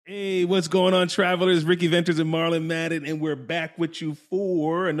Hey, what's going on, travelers? Ricky Venters and Marlon Madden, and we're back with you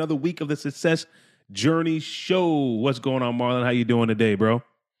for another week of the Success Journey Show. What's going on, Marlon? How you doing today, bro?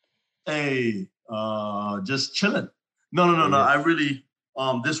 Hey, just chilling. No. I really,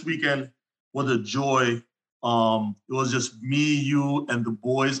 this weekend was a joy. It was just me, you, and the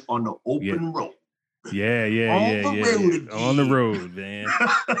boys on the open road. Yeah. On the road, man.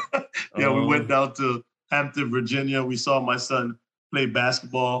 We went down to Hampton, Virginia. We saw my son play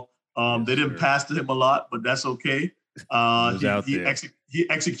basketball. They didn't pass to him a lot, but that's okay. He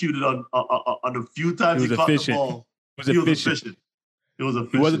executed on a few times. He caught the ball. He was efficient. He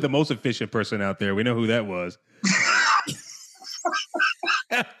wasn't the most efficient person out there. We know who that was.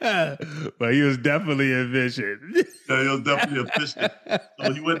 But he was definitely efficient. Yeah, he was definitely efficient.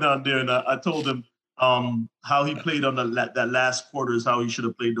 So he went down there, and I told him how he played on that last quarter is how he should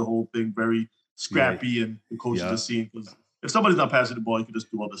have played the whole thing. Very scrappy, and the coaches are seeing, because if somebody's not passing the ball, you can just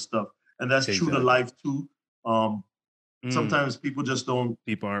do other stuff, and that's true to life too. Sometimes people just don't.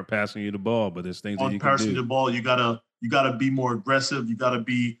 People aren't passing you the ball, but there's things that you can do. Passing the ball, you gotta be more aggressive. You gotta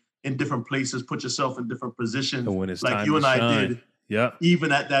be in different places, put yourself in different positions, like you and I did. Yeah.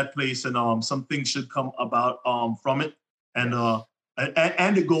 Even at that place, and some things should come about from it, and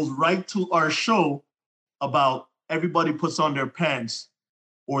it goes right to our show about everybody puts on their pants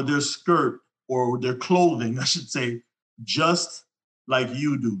or their skirt or their clothing, I should say, just like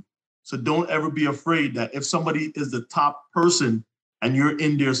you do. So don't ever be afraid that if somebody is the top person and you're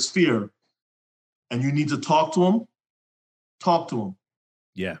in their sphere and you need to talk to them.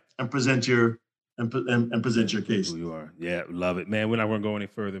 Yeah. And present your case. Who you are. Yeah, love it, man. We're not going to go any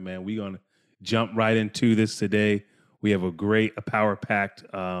further, man. We're going to jump right into this today. We have a power-packed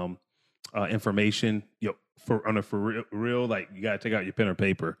information. For real, like, you got to take out your pen or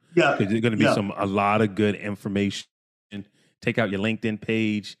paper. Yeah. Because there's going to be a lot of good information. Take out your LinkedIn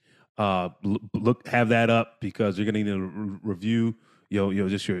page. Have that up, because you're going to need to review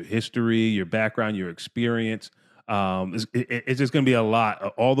just your history, your background, your experience. It's just going to be a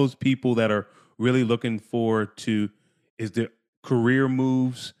lot. All those people that are really looking forward to is the career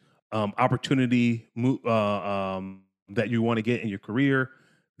moves, opportunity that you want to get in your career.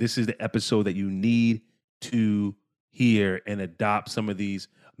 This is the episode that you need to hear and adopt some of these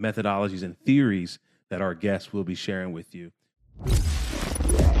methodologies and theories that our guests will be sharing with you.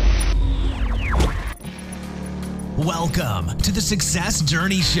 Welcome to the Success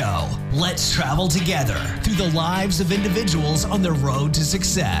Journey Show. Let's travel together through the lives of individuals on the road to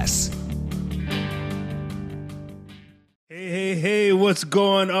success. Hey, what's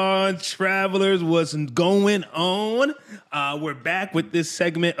going on, travelers? What's going on? We're back with this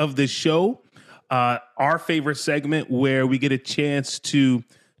segment of the show, our favorite segment, where we get a chance to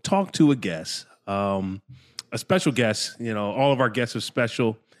talk to a guest, a special guest. All of our guests are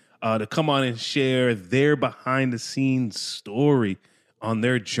special. To come on and share their behind-the-scenes story on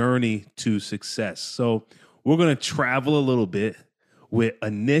their journey to success. So we're going to travel a little bit with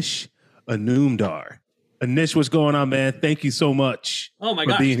Anish Majumdar. Anish, what's going on, man? Thank you so much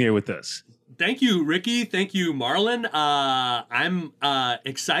for being here with us. Thank you, Ricky. Thank you, Marlon. I'm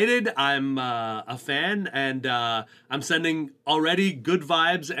excited. I'm a fan, and I'm sending already good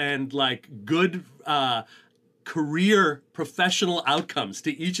vibes and good career professional outcomes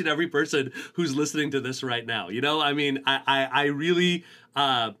to each and every person who's listening to this right now. I really,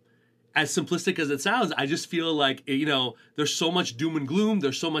 as simplistic as it sounds, I just feel like, there's so much doom and gloom.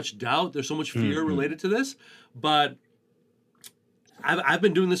 There's so much doubt. There's so much fear related to this. But I've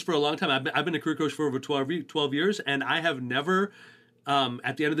been doing this for a long time. I've been a career coach for over 12 years, and I have never,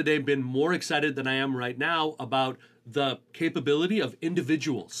 at the end of the day, been more excited than I am right now about the capability of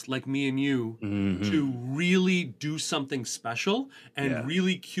individuals like me and you to really do something special and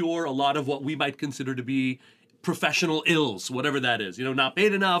really cure a lot of what we might consider to be professional ills, whatever that is. Not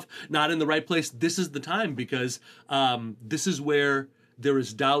paid enough, not in the right place. This is the time, because this is where there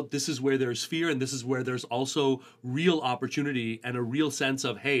is doubt, this is where there's fear, and this is where there's also real opportunity and a real sense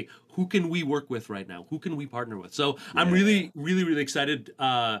of, hey, who can we work with right now? Who can we partner with? So I'm really, really, really excited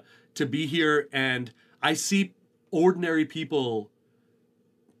to be here, and I see ordinary people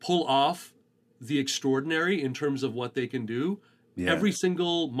pull off the extraordinary in terms of what they can do every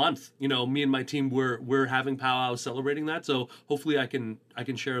single month. Me and my team, we're having powwows celebrating that. So hopefully I can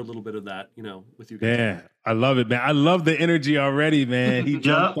share a little bit of that, with you guys. Yeah, I love it, man. I love the energy already, man. He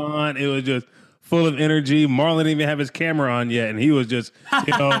jumped on. It was just full of energy. Marlon didn't even have his camera on yet, and he was just,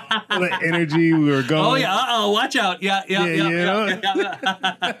 full of energy. We were going. Oh yeah, watch out. Yeah.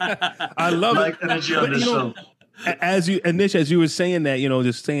 I love it. Energy on this show. Anish, as you were saying that,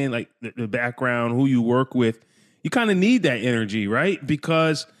 just saying like the background, who you work with, you kind of need that energy, right?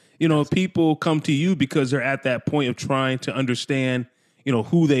 Because people come to you because they're at that point of trying to understand,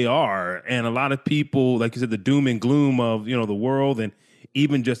 who they are. And a lot of people, like you said, the doom and gloom of, the world, and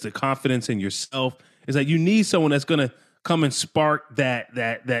even just the confidence in yourself, is that you need someone that's going to come and spark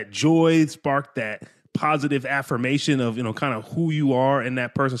that joy, spark that positive affirmation of, kind of who you are in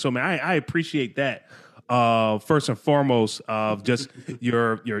that person. So, man, I appreciate that. First and foremost, of just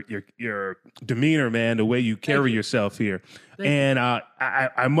your demeanor, man, the way you carry yourself here. And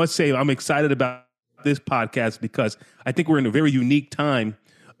I must say, I'm excited about this podcast because I think we're in a very unique time,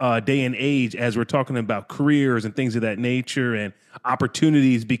 day and age, as we're talking about careers and things of that nature and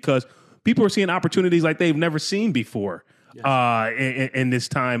opportunities, because people are seeing opportunities like they've never seen before. In this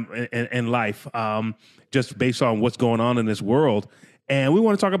time in life, just based on what's going on in this world. And we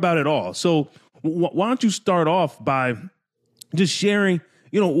want to talk about it all. So why don't you start off by just sharing,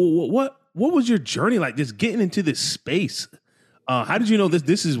 what was your journey like, just getting into this space? How did you know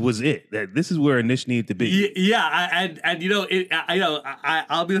was it, that this is where Anish needed to be? Yeah.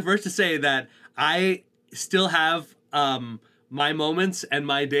 I'll be the first to say that I still have, my moments and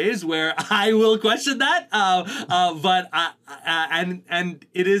my days where I will question that, but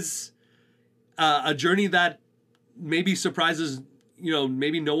it is a journey that maybe surprises,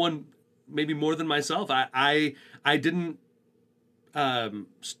 maybe no one, maybe more than myself. I didn't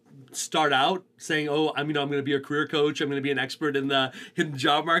start out saying, oh, I'm going to be a career coach, I'm going to be an expert in the hidden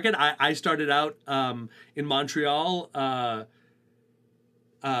job market. I started out in Montreal.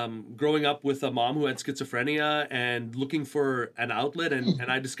 Growing up with a mom who had schizophrenia and looking for an outlet,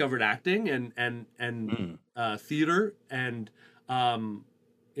 and I discovered acting and theater. And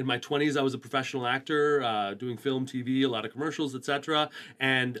in my 20s, I was a professional actor, doing film, TV, a lot of commercials, etc.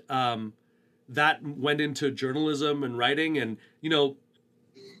 And that went into journalism and writing. And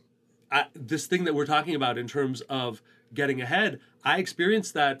this thing that we're talking about in terms of getting ahead, I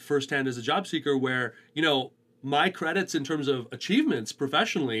experienced that firsthand as a job seeker, where my credits in terms of achievements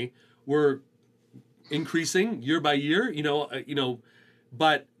professionally were increasing year by year,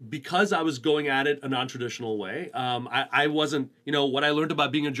 but because I was going at it a non-traditional way, I wasn't, what I learned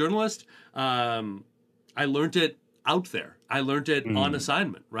about being a journalist, I learned it out there. I learned it on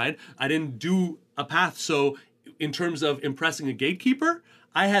assignment, right? I didn't do a path. So in terms of impressing a gatekeeper,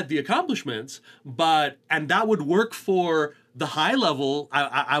 I had the accomplishments, and that would work for the high level.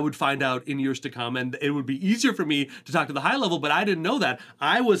 I would find out in years to come, and it would be easier for me to talk to the high level, but I didn't know that.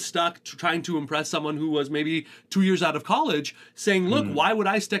 I was stuck trying to impress someone who was maybe 2 years out of college, saying, look, why would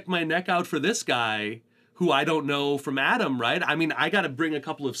I stick my neck out for this guy who I don't know from Adam, right? I mean, I got to bring a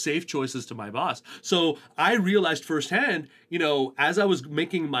couple of safe choices to my boss. So I realized firsthand, as I was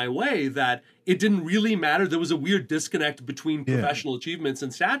making my way, that it didn't really matter. There was a weird disconnect between professional achievements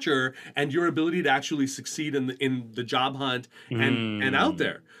and stature and your ability to actually succeed in the job hunt and out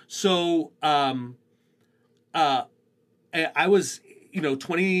there. So I was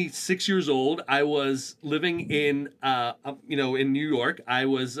 26 years old. I was living in in New York. I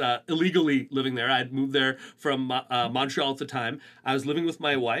was illegally living there. I'd moved there from Montreal at the time. I was living with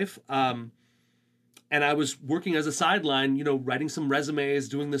my wife, and I was working as a sideline, writing some resumes,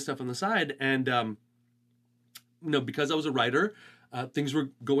 doing this stuff on the side. And because I was a writer, things were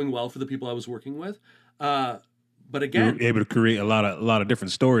going well for the people I was working with. But again, you were able to create a lot of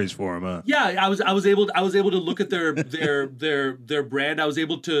different stories for them. Huh? Yeah, I was able to look at their brand. I was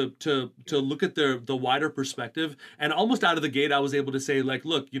able to look at the wider perspective, and almost out of the gate, I was able to say, like,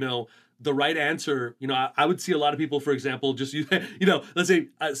 look, the right answer. I would see a lot of people, for example, just let's say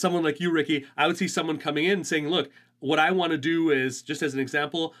someone like you, Ricky. I would see someone coming in and saying, look, what I want to do is, just as an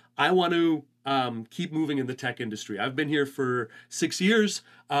example, I want to keep moving in the tech industry. I've been here for 6 years.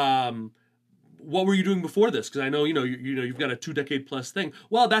 What were you doing before this? Because I know, you've got a 2-decade plus thing.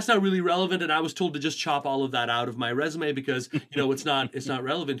 Well, that's not really relevant. And I was told to just chop all of that out of my resume because, it's not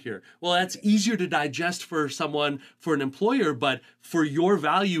relevant here. Well, that's easier to digest for an employer, but for your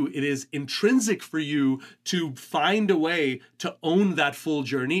value, it is intrinsic for you to find a way to own that full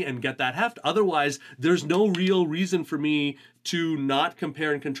journey and get that heft. Otherwise, there's no real reason for me to not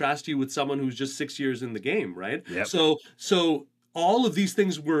compare and contrast you with someone who's just 6 years in the game, right? Yep. So all of these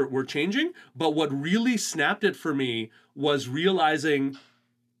things were changing, but what really snapped it for me was realizing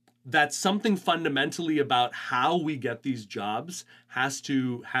that something fundamentally about how we get these jobs has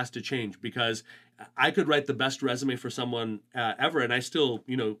to change, because I could write the best resume for someone ever, and I still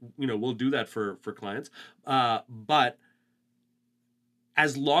will do that for clients, but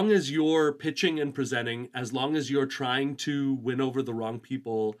as long as you're pitching and presenting, as long as you're trying to win over the wrong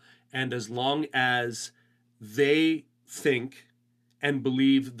people, and as long as they think and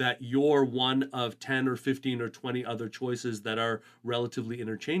believe that you're one of 10 or 15 or 20 other choices that are relatively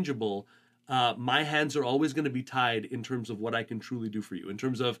interchangeable, my hands are always going to be tied in terms of what I can truly do for you, in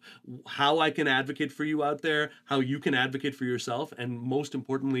terms of how I can advocate for you out there, how you can advocate for yourself, and most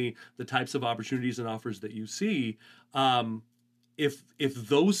importantly, the types of opportunities and offers that you see. If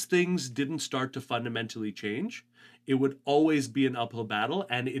those things didn't start to fundamentally change, it would always be an uphill battle,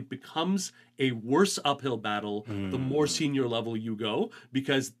 and it becomes a worse uphill battle the more senior level you go,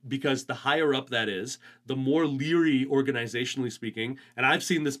 because the higher up that is, the more leery, organizationally speaking. And I've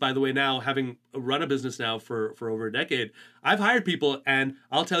seen this, by the way, now having run a business now for over a decade. I've hired people, and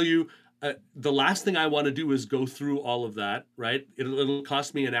I'll tell you, the last thing I want to do is go through all of that, right? It'll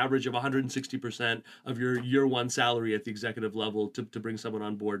cost me an average of 160% of your year one salary at the executive level to bring someone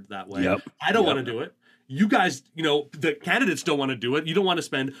on board that way. Yep. I don't want to do it. You guys, the candidates don't want to do it. You don't want to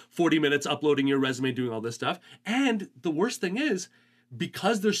spend 40 minutes uploading your resume, doing all this stuff. And the worst thing is,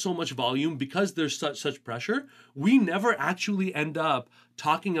 because there's so much volume, because there's such pressure, we never actually end up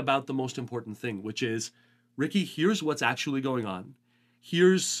talking about the most important thing, which is, Ricky, here's what's actually going on.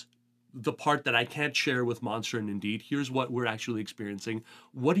 Here's the part that I can't share with Monster and Indeed. Here's what we're actually experiencing.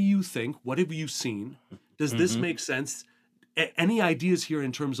 What do you think? What have you seen? Does this make sense? Any ideas here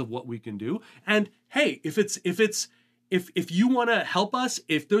in terms of what we can do? And hey, if you want to help us,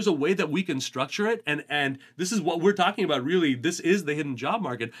 if there's a way that we can structure it, and this is what we're talking about, really, this is the hidden job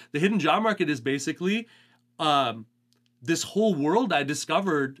market. The hidden job market is basically this whole world I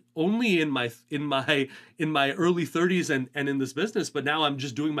discovered only in my early 30s and in this business, but now I'm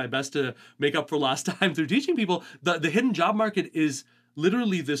just doing my best to make up for lost time through teaching people. The hidden job market is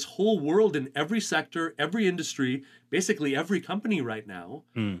literally this whole world in every sector, every industry, basically every company right now,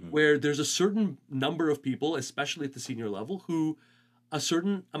 where there's a certain number of people, especially at the senior level, who a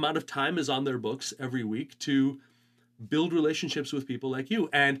certain amount of time is on their books every week to build relationships with people like you.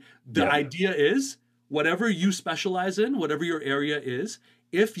 And the idea is, whatever you specialize in, whatever your area is,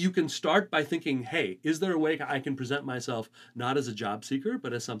 if you can start by thinking, hey, is there a way I can present myself not as a job seeker,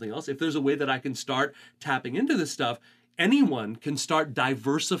 but as something else? If there's a way that I can start tapping into this stuff, anyone can start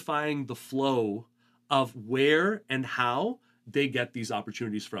diversifying the flow of where and how they get these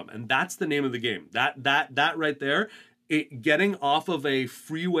opportunities from. And that's the name of the game. That right there, getting off of a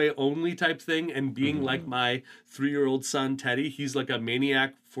freeway only type thing and being like my 3-year-old son, Teddy. He's like a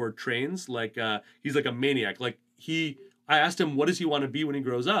maniac for trains. He's like a maniac. I asked him, what does he want to be when he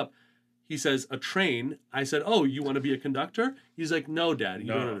grows up? He says, a train. I said, oh, you want to be a conductor? He's like, no, Dad, you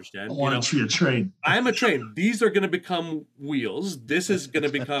don't understand. I want to be a train. I'm a train. These are going to become wheels. This is going to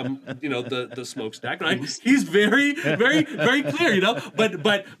become, the smokestack. Right? He's very, very, very clear,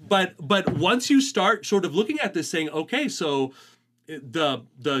 But once you start sort of looking at this, saying, okay, so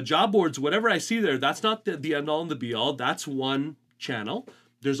the job boards, whatever I see there, that's not the end all and the be all. That's one channel.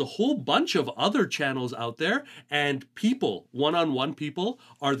 There's a whole bunch of other channels out there, and people, one-on-one people,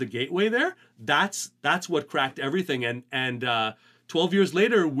 are the gateway there. That's what cracked everything. And 12 years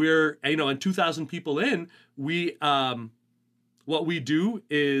later, we're, and 2,000 people in, we what we do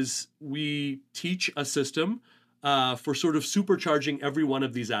is we teach a system for sort of supercharging every one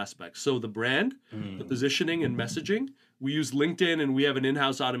of these aspects. So the brand, the positioning and messaging. We use LinkedIn, and we have an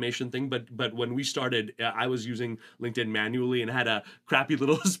in-house automation thing. But when we started, I was using LinkedIn manually and had a crappy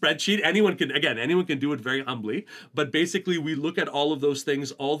little spreadsheet. Anyone can do it very humbly. But basically, we look at all of those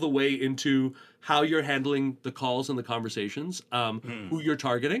things all the way into how you're handling the calls and the conversations, who you're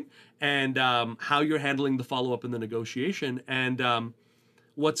targeting, and how you're handling the follow-up and the negotiation. And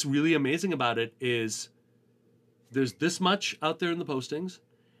what's really amazing about it is there's this much out there in the postings,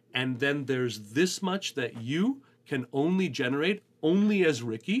 and then there's this much that you can only generate only as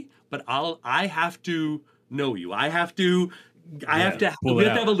Ricky, but I have to know you. We have to have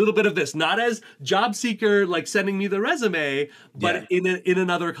a little bit of this, not as job seeker, like sending me the resume, but in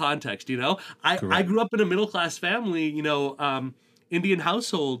another context, I grew up in a middle-class family, Indian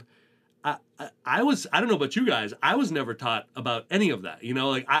household. I don't know about you guys, I was never taught about any of that,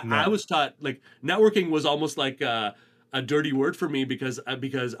 I was taught, networking was almost like a dirty word for me because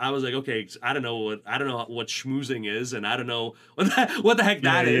I was like, okay, I don't know what schmoozing is, and I don't know what the heck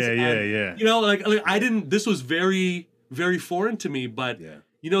that is. I didn't. This was very, very foreign to me. But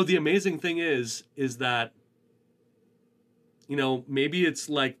the amazing thing is that maybe it's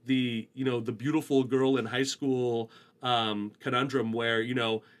like the beautiful girl in high school conundrum where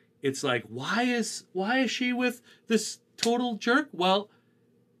it's like, why is she with this total jerk? Well,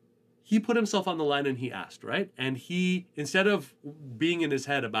 he put himself on the line and he asked, right? And he, instead of being in his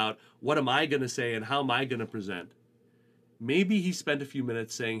head about what am I going to say and how am I going to present, maybe he spent a few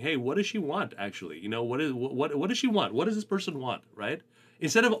minutes saying, hey, what does she want actually? You know, what does she want? What does this person want, right?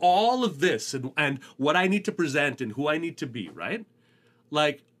 Instead of all of this and what I need to present and who I need to be, right?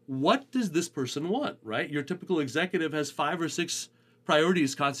 Like, what does this person want, right? Your typical executive has 5 or 6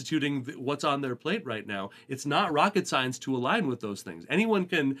 priorities constituting what's on their plate right now. It's not rocket science to align with those things. Anyone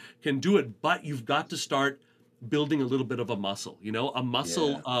can do it, but you've got to start building a little bit of a muscle, you know, a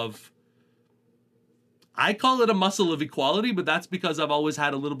muscle of, I call it a muscle of equality, but that's because I've always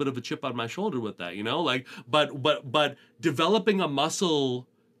had a little bit of a chip on my shoulder with that, you know, like, but developing a muscle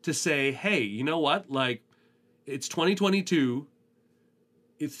to say, hey, you know what, like, it's 2022,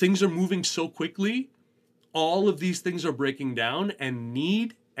 things are moving so quickly, all of these things are breaking down, and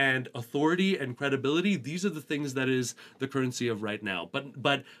need and authority and credibility, these are the things that is the currency of right now.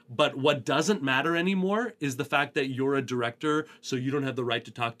 But what doesn't matter anymore is the fact that you're a director, so you don't have the right to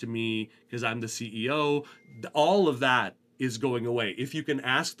talk to me because I'm the CEO. All of that is going away. If you can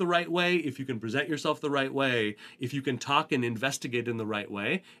ask the right way, if you can present yourself the right way, if you can talk and investigate in the right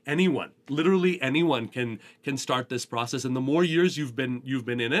way, anyone, literally anyone can start this process. And the more years you've been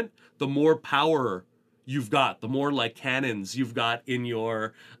in it, the more power you've got, the more like cannons you've got in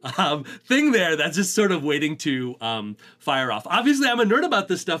your thing there that's just sort of waiting to fire off. Obviously, I'm a nerd about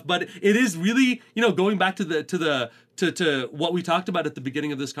this stuff, but it is really, you know, going back to what we talked about at the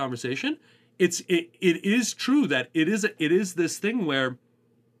beginning of this conversation. It is true that it is this thing where,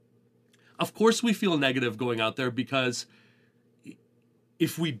 of course, we feel negative going out there, because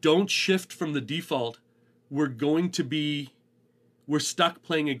if we don't shift from the default, we're stuck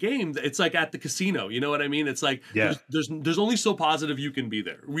playing a game. It's like at the casino, you know what I mean? It's like there's only so positive you can be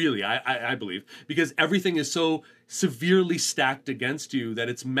there, really, I believe, because everything is so severely stacked against you that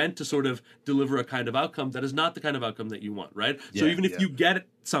it's meant to sort of deliver a kind of outcome that is not the kind of outcome that you want, right? So even if you get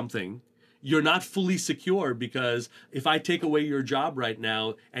something, you're not fully secure, because if I take away your job right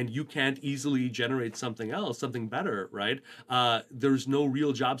now and you can't easily generate something else, something better, right? There's no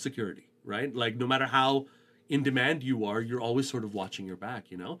real job security, right? Like, no matter how in demand you are, you're always sort of watching your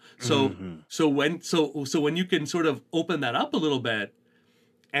back, you know? So so when you can sort of open that up a little bit,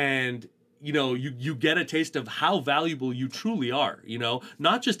 and you know, you get a taste of how valuable you truly are, you know,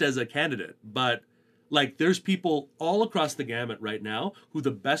 not just as a candidate, but like, there's people all across the gamut right now who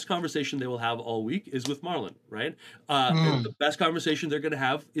the best conversation they will have all week is with Marlon, right? And the best conversation they're going to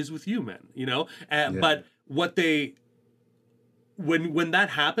have is with you, man, you know? But what they, when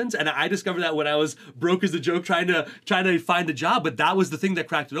that happens, and I discovered that when I was broke as a joke trying to find a job, but that was the thing that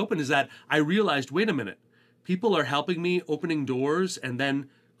cracked it open, is that I realized, wait a minute, people are helping me, opening doors, and then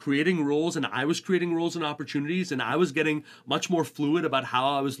creating roles, and I was creating roles and opportunities, and I was getting much more fluid about how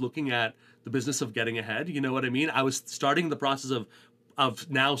I was looking at the business of getting ahead. You know what I mean? I was starting the process of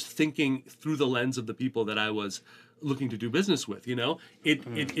now thinking through the lens of the people that I was looking to do business with. You know,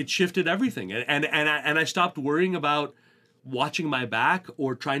 it shifted everything, and I stopped worrying about watching my back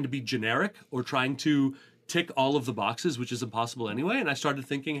or trying to be generic or trying to tick all of the boxes, which is impossible anyway. And I started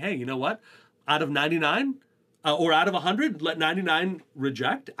thinking, hey, you know what? Out of 99 or out of 100, let 99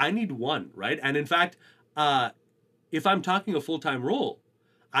 reject. I need 1, right? And in fact, if I'm talking a full-time role,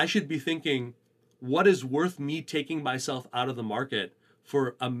 I should be thinking, what is worth me taking myself out of the market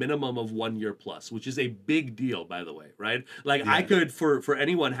for a minimum of 1 year plus, which is a big deal, by the way, right? Like, I could, for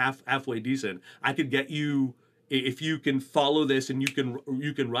anyone halfway decent, I could get you, if you can follow this and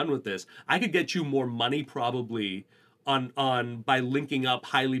you can run with this, I could get you more money probably on by linking up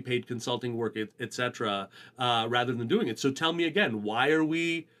highly paid consulting work, etc., rather than doing it. So tell me again, why are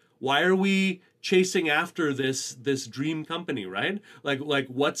we chasing after this dream company, right? Like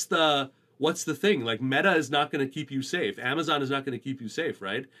what's the thing? Like, Meta is not going to keep you safe. Amazon is not going to keep you safe,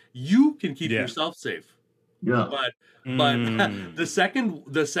 right? You can keep yourself safe. Yeah. But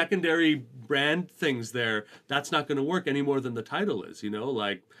the secondary brand things there, that's not going to work any more than the title is, you know?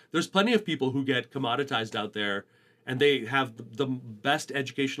 Like, there's plenty of people who get commoditized out there, and they have the best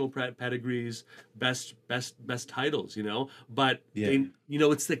educational pedigrees, best titles, you know? But they, you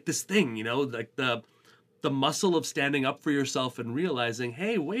know, it's like this thing, you know, like the muscle of standing up for yourself and realizing,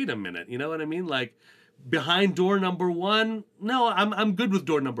 hey, wait a minute, you know what I mean? Like, behind door number 1, no, I'm good with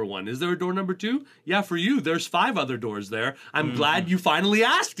door number 1. Is there a door number 2? Yeah, for you, there's 5 other doors there. I'm glad you finally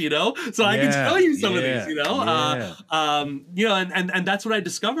asked, you know, so I can tell you some of these, you know, you know, and that's what I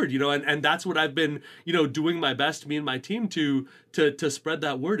discovered, you know, and that's what I've been, you know, doing my best, me and my team, to spread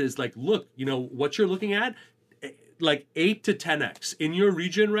that word, is like, look, you know, what you're looking at, like 8 to 10x in your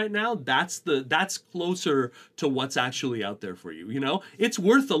region right now, that's closer to what's actually out there for you. You know, it's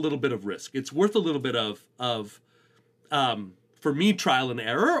worth a little bit of risk. It's worth a little bit of for me, trial and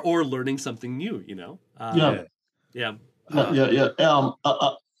error or learning something new, you know?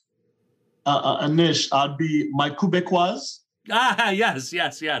 Anish, I'd be my Quebecois Yes.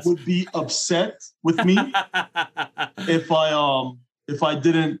 would be upset with me if I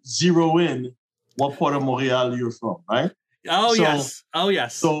didn't zero in what part of Montreal you're from, right? Oh So, yes. Oh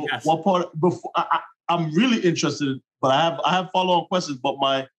yes. So Yes. what part? Before I'm really interested, but I have follow-up questions. But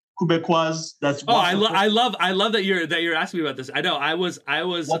my Quebecois, that's Oh, I love that you're asking me about this. I know. I was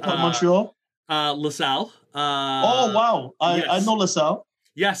what part of Montreal? LaSalle. Oh wow, I know LaSalle.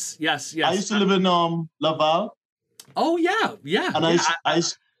 Yes. I used to live in Laval, Oh yeah. and I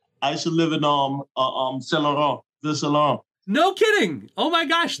used to live in Saint Laurent, Ville Saint Laurent. No kidding. Oh my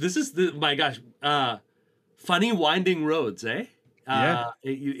gosh. This is my gosh. Funny winding roads, eh? Yeah.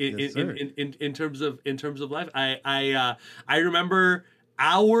 In terms of life, I remember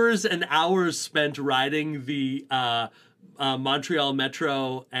hours and hours spent riding the Montreal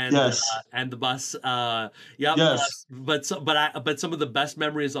Metro and the bus. Yes. But some of the best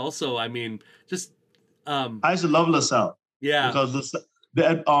memories also. I mean, just I used to love LaSalle. yeah. Because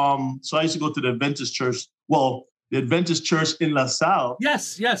so I used to go to the Adventist church. Well, the Adventist church in LaSalle.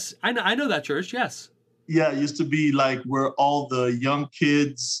 Yes. I know that church. Yes. Yeah, it used to be like where all the young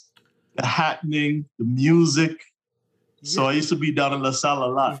kids, the happening, the music. So I used to be down in LaSalle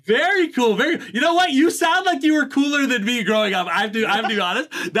a lot. Very cool. You know what? You sound like you were cooler than me growing up. I have to be honest.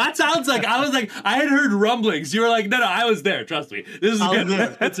 That sounds like I had heard rumblings. You were like, no, I was there. Trust me. This is good.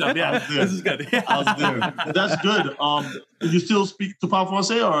 Good stuff. Yeah, this is good. Yeah. I was there. That's good. You still speak to Parle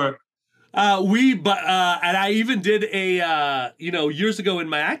Français or? And I even did a years ago in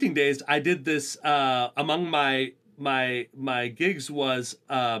my acting days, I did this among my gigs was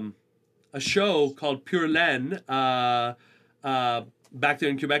a show called Pure Laine back there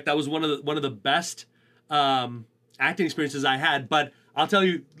in Quebec. That was one of the best acting experiences I had. But I'll tell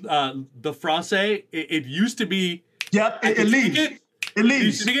you, the Francais, it used to be. Yep, it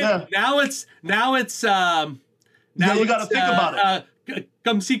leaves. Yeah. Now it's now you got to think about it.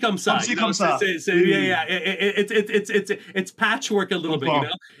 Come see, come ça. Yeah. It's patchwork a little bit, you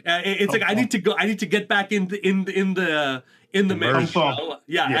know. It's like I need to get back in the mix.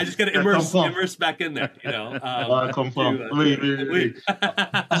 Yeah, I just got to immerse back in there, you know.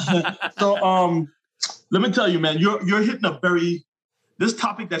 So let me tell you, man, you're hitting this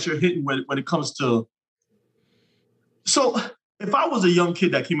topic that you're hitting when it comes to. So if I was a young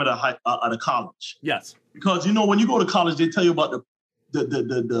kid that came out of college, yes, because when you go to college, they tell you about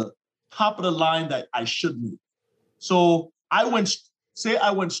the top of the line that I should meet. So I went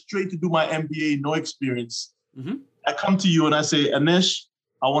straight to do my MBA, no experience. Mm-hmm. I come to you and I say, Anish,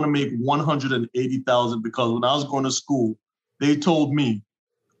 I want to make $180,000 because when I was going to school, they told me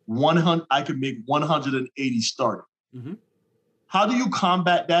I could make 180 starting. Mm-hmm. How do you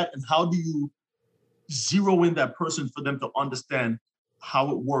combat that, and how do you zero in that person for them to understand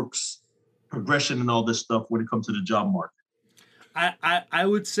how it works, progression, and all this stuff when it comes to the job market? I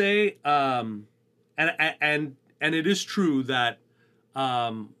would say, and it is true that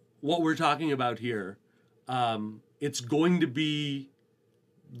what we're talking about here, it's going to be,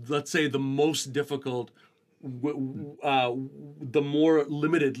 let's say, the most difficult, the more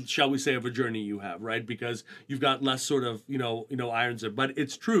limited, shall we say, of a journey you have, right? Because you've got less sort of irons there. But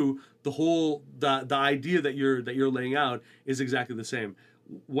it's true. The idea that you're laying out is exactly the same.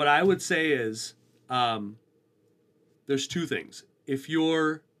 What I would say is, there's two things. If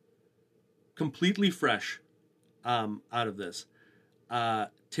you're completely fresh out of this,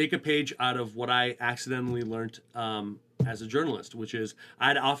 take a page out of what I accidentally learned as a journalist, which is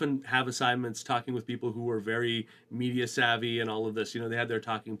I'd often have assignments talking with people who were very media savvy and all of this. They had their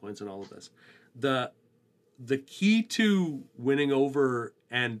talking points and all of this. The key to winning over,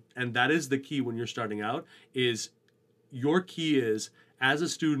 and that is the key when you're starting out, is your key is, as a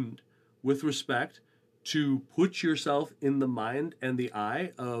student, with respect, to put yourself in the mind and the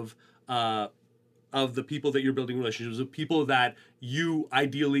eye of the people that you're building relationships with, people that you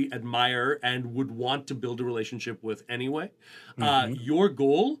ideally admire and would want to build a relationship with anyway. Mm-hmm. Your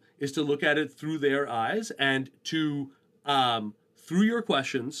goal is to look at it through their eyes and to, through your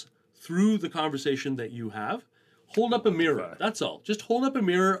questions, through the conversation that you have, hold up a mirror. That's all. Just hold up a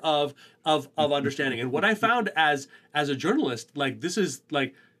mirror of understanding. And what I found as a journalist, this is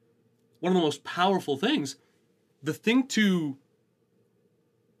one of the most powerful things. The thing to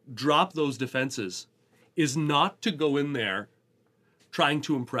drop those defenses is not to go in there trying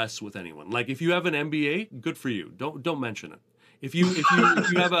to impress with anyone. If you have an MBA, good for you. Don't mention it. If you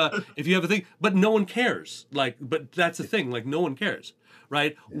have a thing, but no one cares. But that's the thing. No one cares,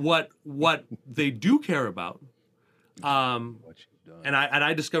 right? What they do care about, and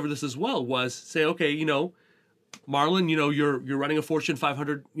I discovered this as well, was say, okay, Marlon, you're running a Fortune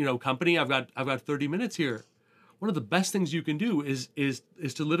 500, company. I've got 30 minutes here. One of the best things you can do is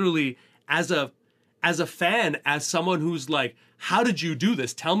to literally, as a fan, as someone who's like, how did you do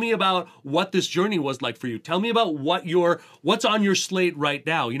this? Tell me about what this journey was like for you. Tell me about what's on your slate right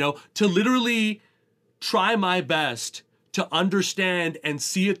now, to literally try my best to understand and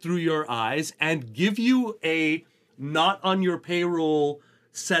see it through your eyes and give you a not on your payroll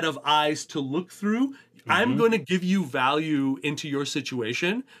set of eyes to look through. I'm going to give you value into your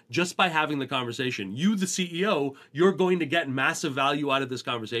situation just by having the conversation. You, the CEO, you're going to get massive value out of this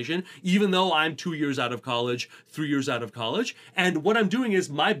conversation, even though I'm 2 years out of college, 3 years out of college. And what I'm doing is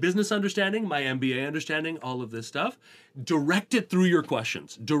my business understanding, my MBA understanding, all of this stuff, directed through your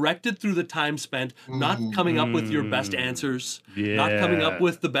questions, directed through the time spent, not coming up with your best answers, not coming up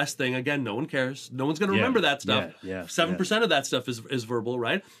with the best thing. Again, no one cares. No one's going to remember that stuff. 7% of that stuff is verbal,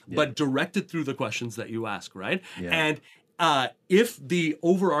 right? But directed through the questions that you ask, right? And if the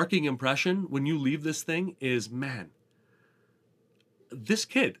overarching impression when you leave this thing is, man, this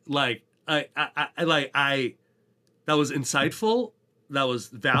kid, that was insightful, that was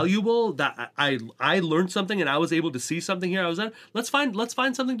valuable, that I learned something and I was able to see something here. Let's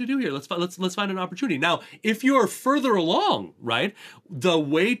find something to do here. Let's find an opportunity. Now, if you're further along, right, the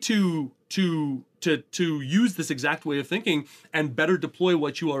way to use this exact way of thinking and better deploy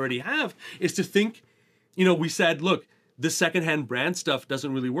what you already have is to think, we said, look, this secondhand brand stuff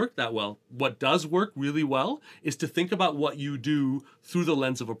doesn't really work that well. What does work really well is to think about what you do through the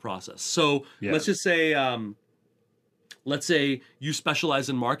lens of a process. So let's just say, let's say you specialize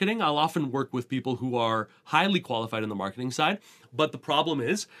in marketing. I'll often work with people who are highly qualified in the marketing side. But the problem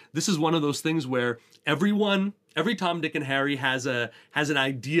is, this is one of those things where every Tom, Dick, and Harry has an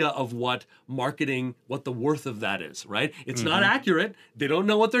idea of what marketing, what the worth of that is, right? It's not accurate. They don't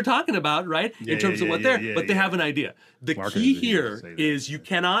know what they're talking about, right? In terms of what but they have an idea. The key here is you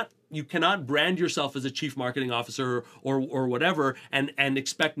cannot brand yourself as a chief marketing officer or whatever and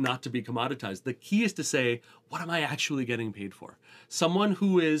expect not to be commoditized. The key is to say, what am I actually getting paid for? Someone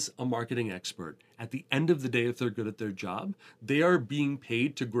who is a marketing expert, at the end of the day, if they're good at their job, they are being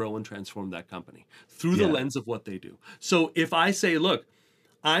paid to grow and transform that company through the lens of what they do. So if I say, look,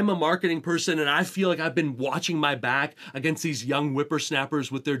 I'm a marketing person and I feel like I've been watching my back against these young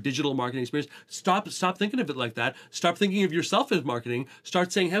whippersnappers with their digital marketing experience. Stop thinking of it like that. Stop thinking of yourself as marketing.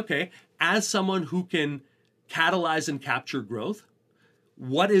 Start saying, okay, as someone who can catalyze and capture growth,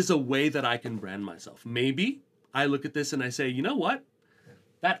 what is a way that I can brand myself? Maybe I look at this and I say, you know what?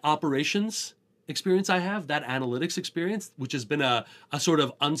 That operations experience I have, that analytics experience, which has been a sort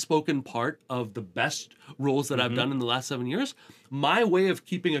of unspoken part of the best roles that I've done in the last 7 years, my way of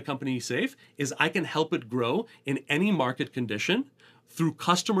keeping a company safe is I can help it grow in any market condition through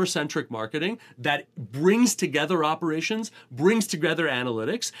customer-centric marketing that brings together operations, brings together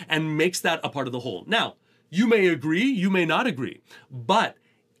analytics, and makes that a part of the whole. Now, you may agree, you may not agree, but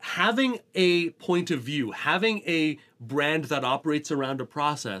having a point of view, having a brand that operates around a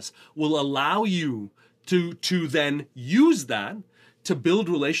process will allow you to then use that to build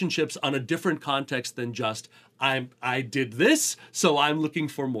relationships on a different context than just I did this, so I'm looking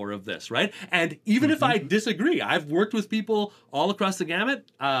for more of this, right? And even if I disagree, I've worked with people all across the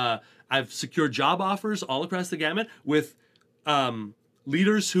gamut. I've secured job offers all across the gamut with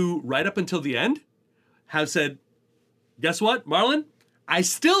leaders who, right up until the end, have said, guess what, Marlon? I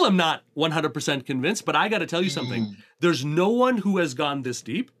still am not 100% convinced, but I got to tell you something. There's no one who has gone this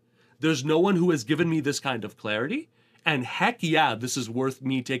deep. There's no one who has given me this kind of clarity. And heck yeah, this is worth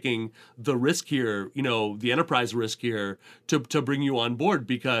me taking the risk here, the enterprise risk here to bring you on board,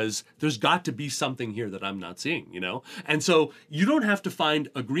 because there's got to be something here that I'm not seeing, And so you don't have to find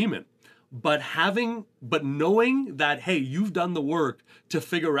agreement, but knowing that, hey, you've done the work to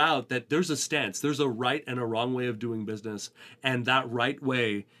figure out that there's a stance, there's a right and a wrong way of doing business, and that right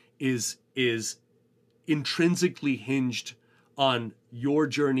way is intrinsically hinged on your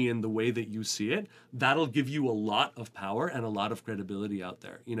journey and the way that you see it. That'll give you a lot of power and a lot of credibility out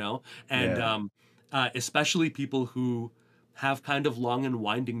there, And especially people who have kind of long and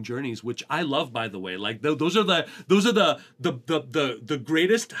winding journeys, which I love, by the way. Like those are the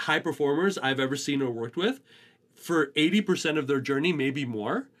greatest high performers I've ever seen or worked with. For 80% of their journey, maybe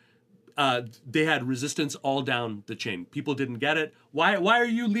more, they had resistance all down the chain. People didn't get it. Why are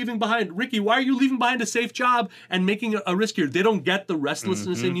you leaving behind, Ricky? Why are you leaving behind a safe job and making a risk here? They don't get the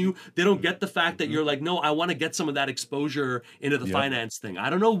restlessness in you. They don't get the fact that you're like, no, I want to get some of that exposure into the finance thing. I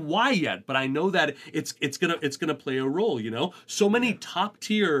don't know why yet, but I know that it's gonna play a role. So many top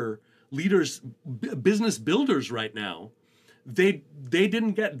tier leaders, business builders right now, they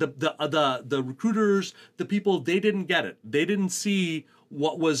didn't get the recruiters, the people, they didn't get it. They didn't see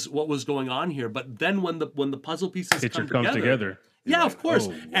what was going on here. But then when the puzzle pieces Picture come comes together. yeah, of course.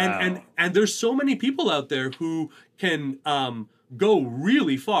 Oh, wow. And there's so many people out there who can go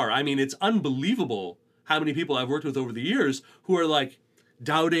really far. I mean, it's unbelievable how many people I've worked with over the years who are like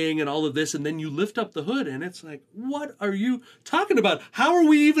doubting and all of this, and then you lift up the hood and it's like, what are you talking about? How are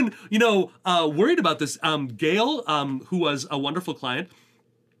we even, worried about this? Gail, who was a wonderful client,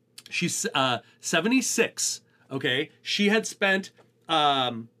 she's 76. Okay, she had spent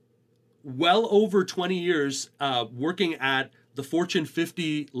well over 20 years working at the Fortune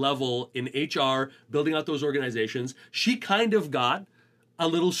 50 level in HR, building out those organizations. She kind of got a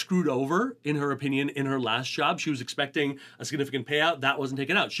little screwed over, in her opinion, in her last job. She was expecting a significant payout. That wasn't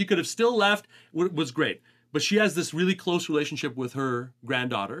taken out. She could have still left, was great. But she has this really close relationship with her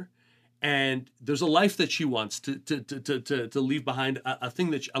granddaughter. And there's a life that she wants to leave behind, a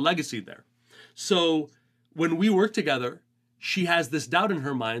legacy there. So when we work together, she has this doubt in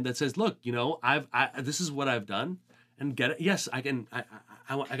her mind that says, look, this is what I've done. And get it. Yes, I can.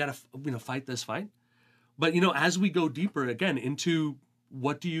 I gotta fight this fight. But as we go deeper again into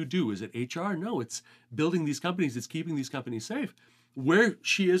what do you do? Is it HR? No, it's building these companies. It's keeping these companies safe. Where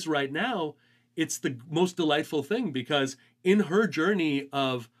she is right now, it's the most delightful thing, because in her journey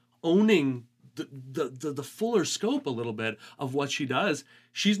of owning the fuller scope a little bit of what she does,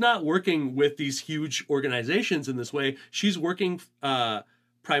 she's not working with these huge organizations in this way. She's working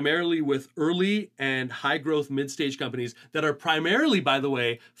primarily with early and high growth mid-stage companies that are primarily, by the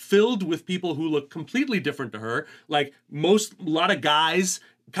way, filled with people who look completely different to her. Like a lot of guys,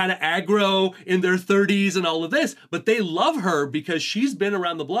 kind of aggro in their 30s and all of this, but they love her because she's been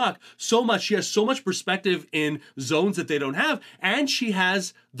around the block so much. She has so much perspective in zones that they don't have. And she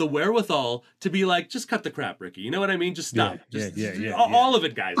has the wherewithal to be like, just cut the crap, Ricky. You know what I mean? Just stop. All of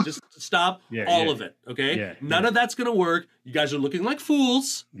it, guys. Just stop all of it. Okay. None of that's going to work. You guys are looking like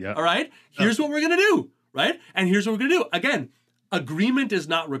fools. Yeah. All right. Here's what we're going to do. Right. And here's what we're going to do. Again, agreement is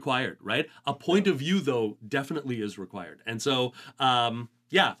not required. Right. A point of view, though, definitely is required. And so, to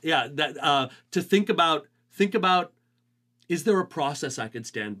think about, is there a process I could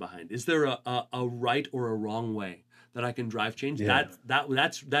stand behind? Is there a right or a wrong way that I can drive change? Yeah.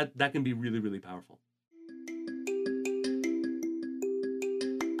 That can be really, really powerful.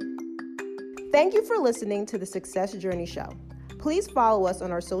 Thank you for listening to the Success Journey Show. Please follow us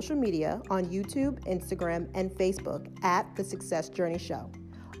on our social media on YouTube, Instagram, and Facebook at The Success Journey Show.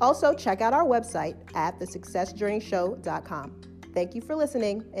 Also, check out our website at thesuccessjourneyshow.com. Thank you for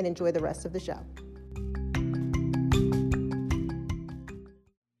listening and enjoy the rest of the show.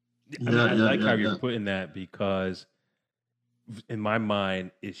 I like how you're putting that, because in my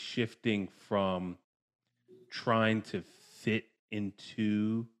mind, it's shifting from trying to fit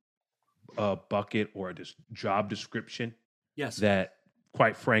into a bucket or a job description. Yes. That,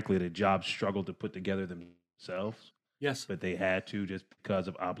 quite frankly, the jobs struggled to put together themselves. Yes. But they had to, just because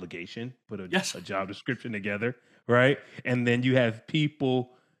of obligation, put a job description together, right? And then you have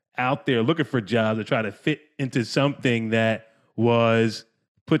people out there looking for jobs to try to fit into something that was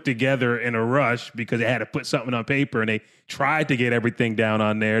put together in a rush because they had to put something on paper, and they tried to get everything down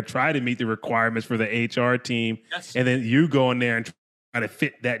on there, try to meet the requirements for the HR team. Yes. And then you go in there and try to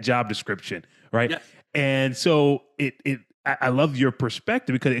fit that job description, right? Yes. And so I love your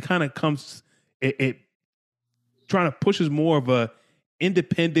perspective, because it kind of comes, it trying to pushes more of a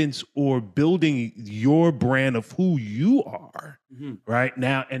independence or building your brand of who you are, right?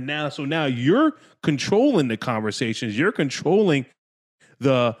 So now you're controlling the conversations, you're controlling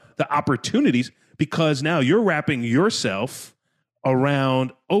the opportunities, because now you're wrapping yourself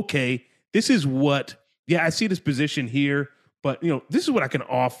around, okay, this is what, I see this position here, but this is what I can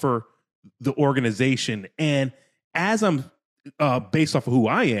offer the organization. And as I'm based off of who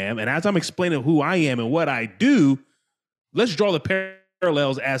I am, and as I'm explaining who I am and what I do, let's draw the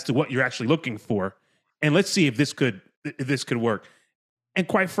parallels as to what you're actually looking for, and let's see if this could work. And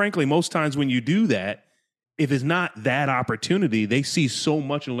quite frankly, most times when you do that, if it's not that opportunity, they see so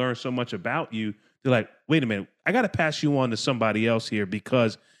much and learn so much about you. They're like, wait a minute, I got to pass you on to somebody else here,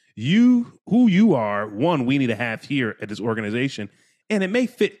 because who you are, one, we need to have here at this organization, and it may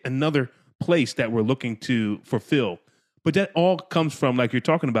fit another place that we're looking to fulfill. But that all comes from, like you're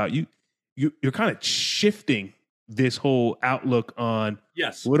talking about, you're kind of shifting this whole outlook on,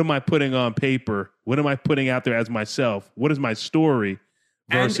 what am I putting on paper? What am I putting out there as myself? What is my story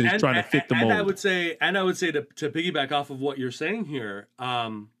versus trying to fit the mold? And I would say to piggyback off of what you're saying here,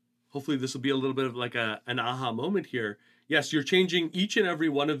 hopefully this will be a little bit of like an aha moment here. Yes, you're changing each and every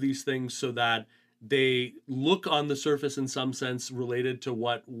one of these things so that they look on the surface in some sense related to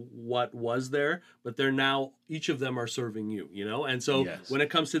what was there, but they're now, each of them are serving you, you know? And so when it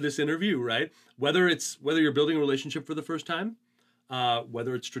comes to this interview, right, whether you're building a relationship for the first time,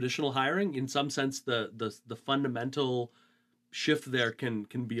 whether it's traditional hiring, in some sense, the fundamental shift there can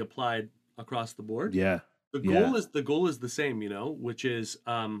be applied across the board. Yeah. The goal is the same, you know, which is,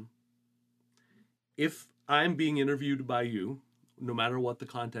 if I'm being interviewed by you, no matter what the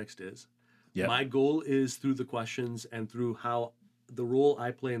context is, my goal is through the questions and through how the role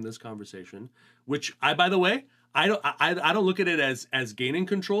I play in this conversation, which by the way, I don't look at it as gaining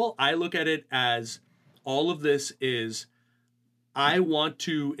control. I look at it as all of this is, I want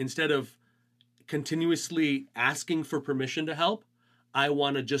to, instead of continuously asking for permission to help, I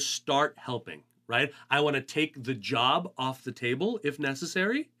want to just start helping, right? I want to take the job off the table if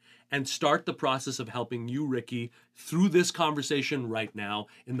necessary and start the process of helping you, Ricky, through this conversation right now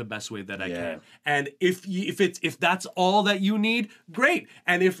in the best way that I can. And if that's all that you need, great.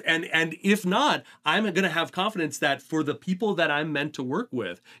 And if not, I'm going to have confidence that for the people that I'm meant to work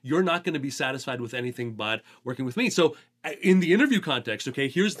with, you're not going to be satisfied with anything but working with me. So in the interview context, okay,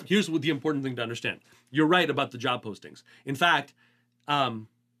 here's what the important thing to understand. You're right about the job postings. In fact,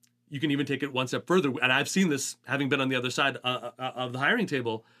 you can even take it one step further. And I've seen this, having been on the other side of the hiring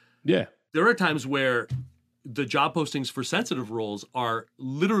table. Yeah. There are times where the job postings for sensitive roles are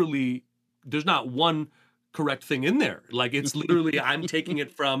literally, there's not one correct thing in there. Like, it's literally, I'm taking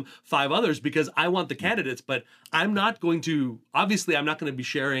it from 5 others because I want the candidates, but I'm not going to be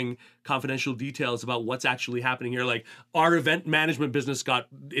sharing confidential details about what's actually happening here. Like, our event management business got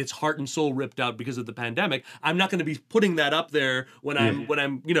its heart and soul ripped out because of the pandemic. I'm not going to be putting that up there when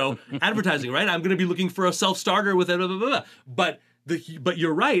I'm advertising, right? I'm going to be looking for a self-starter with it, blah, blah, blah. But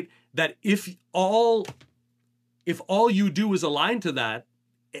you're right that if all you do is align to that,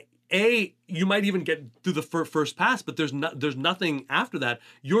 you might even get through the first pass, but there's nothing after that.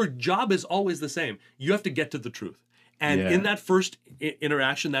 Your job is always the same. You have to get to the truth. And in that first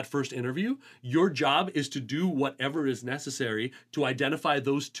interaction, that first interview, your job is to do whatever is necessary to identify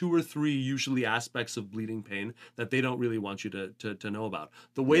those 2 or 3 usually aspects of bleeding pain that they don't really want you to know about.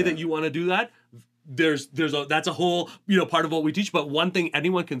 The way that you want to do that, that's a whole part of what we teach. But one thing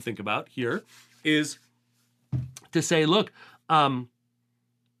anyone can think about here is to say, look, if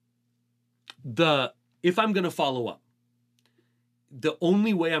I'm going to follow up, the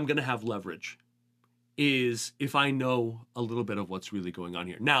only way I'm going to have leverage is if I know a little bit of what's really going on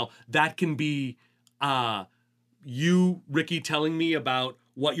here. Now, that can be you, Ricky, telling me about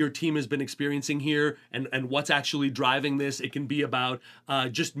what your team has been experiencing here and what's actually driving this. It can be about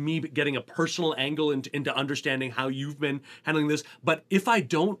just me getting a personal angle into understanding how you've been handling this. But if I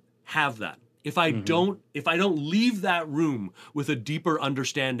don't have that, if I don't leave that room with a deeper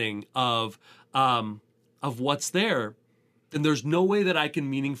understanding of what's there, then there's no way that I can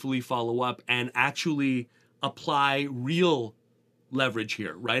meaningfully follow up and actually apply real leverage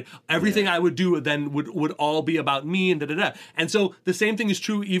here, right? Everything I would do then would all be about me and da-da-da. And so the same thing is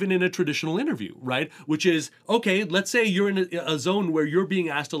true even in a traditional interview, right? Which is, okay, let's say you're in a zone where you're being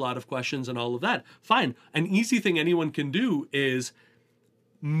asked a lot of questions and all of that. Fine. An easy thing anyone can do is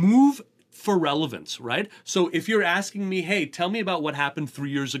move for relevance, right? So if you're asking me, hey, tell me about what happened 3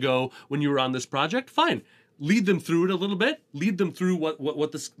 years ago when you were on this project, fine. Lead them through it a little bit. Lead them through what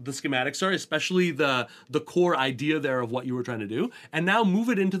the schematics are, especially the core idea there of what you were trying to do. And now move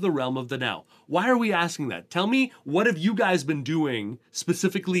it into the realm of the now. Why are we asking that? Tell me, what have you guys been doing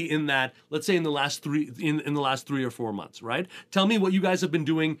specifically in that, let's say in the last 3 or 4 months, right? Tell me what you guys have been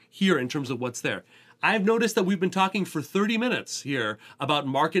doing here in terms of what's there. I've noticed that we've been talking for 30 minutes here about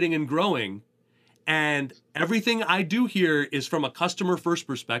marketing and growing, and everything I do here is from a customer first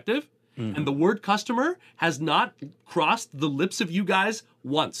perspective. And the word customer has not crossed the lips of you guys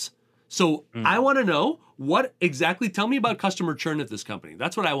once. So I want to know tell me about customer churn at this company.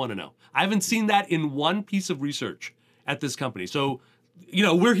 That's what I want to know. I haven't seen that in one piece of research at this company. So,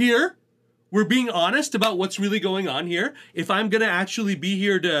 we're here. We're being honest about what's really going on here. If I'm going to actually be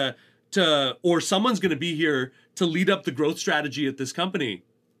here or someone's going to be here to lead up the growth strategy at this company,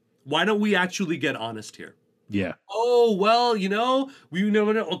 why don't we actually get honest here? Yeah. Oh, well, we know.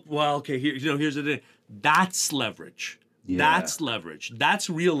 Well, okay, here's the thing. That's leverage. Yeah. That's leverage. That's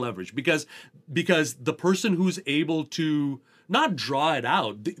real leverage because the person who's able to not draw it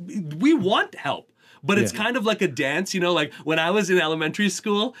out, we want help. But it's kind of like a dance, like when I was in elementary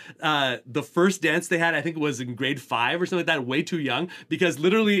school, the first dance they had, I think it was in grade 5 or something like that, way too young, because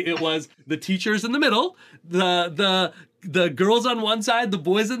literally it was the teachers in the middle, the girls on one side, the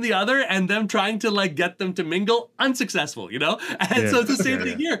boys on the other, and them trying to get them to mingle, unsuccessful, And so it's the same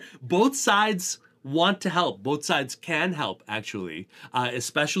thing here. Both sides want to help. Both sides can help, actually,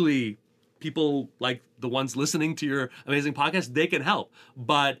 especially people like the ones listening to your amazing podcast. They can help.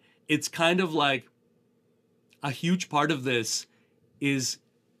 But it's kind of like a huge part of this is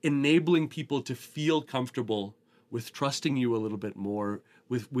enabling people to feel comfortable with trusting you a little bit more,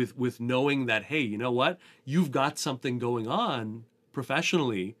 with knowing that, hey, you know what? You've got something going on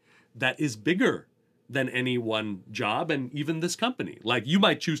professionally that is bigger than any one job and even this company. Like, you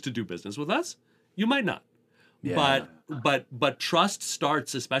might choose to do business with us, you might not. Yeah. But trust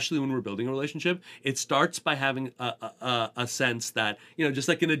starts, especially when we're building a relationship, it starts by having a sense that, you know, just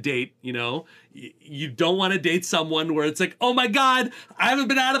like in a date, you know, you don't want to date someone where it's like, oh my God, I haven't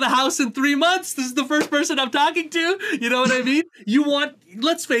been out of the house in 3 months. This is the first person I'm talking to. You know what I mean? You want,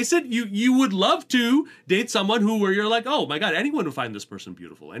 let's face it, you would love to date someone where you're like, oh my God, anyone would find this person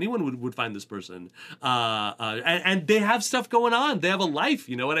beautiful. Anyone would find this person. And they have stuff going on. They have a life.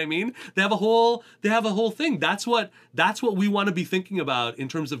 You know what I mean? They have a whole thing. That's what we want to be thinking about in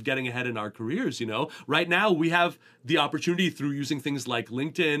terms of getting ahead in our careers. You know, right now we have the opportunity through using things like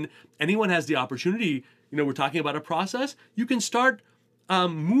LinkedIn. Anyone has the opportunity. You know, we're talking about a process. You can start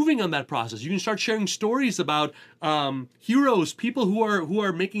moving on that process. You can start sharing stories about heroes, people who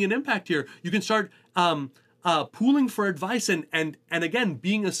are making an impact here. You can start pooling for advice and again,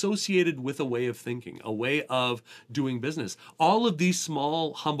 being associated with a way of thinking, a way of doing business. All of these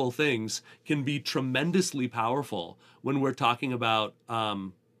small, humble things can be tremendously powerful when we're talking about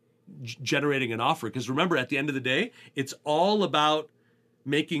generating an offer. Because remember, at the end of the day, it's all about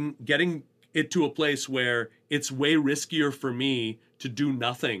getting it to a place where it's way riskier for me to do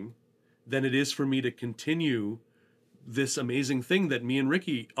nothing than it is for me to continue this amazing thing that me and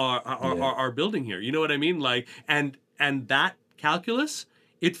Ricky are building here. You know what I mean? Like, and that calculus,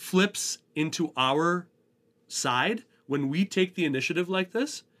 it flips into our side when we take the initiative like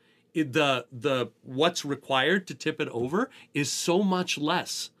this. The what's required to tip it over is so much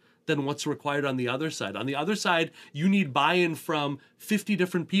less than what's required on the other side. On the other side, you need buy-in from 50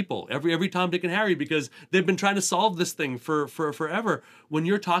 different people, every Tom, Dick, and Harry, because they've been trying to solve this thing for forever. When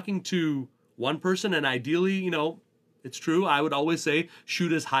you're talking to one person, and ideally, you know, it's true, I would always say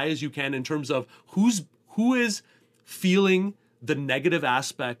shoot as high as you can in terms of who is feeling the negative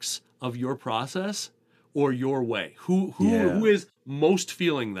aspects of your process or your way. Who is most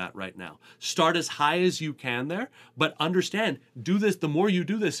feeling that right now? Start as high as you can there, but understand, do this. The more you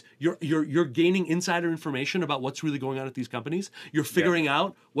do this, you're gaining insider information about what's really going on at these companies. You're figuring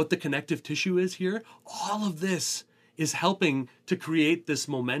out what the connective tissue is here. All of this is helping to create this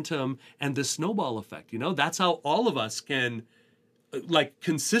momentum and this snowball effect. You know, that's how all of us can like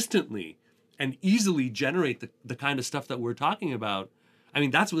consistently and easily generate the kind of stuff that we're talking about. I mean,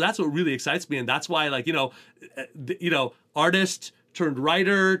 that's what really excites me. And that's why, like, artist turned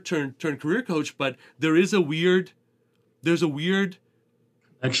writer, turned career coach, but there's a weird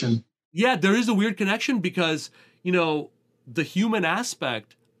connection. Yeah, there is a weird connection because, you know, the human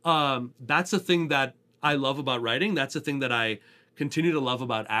aspect, that's the thing that I love about writing. That's the thing that I continue to love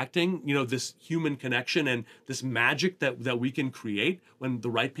about acting. You know, this human connection and this magic that we can create when the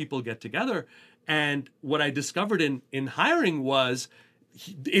right people get together. And what I discovered in hiring was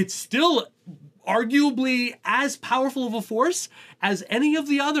it's still arguably as powerful of a force as any of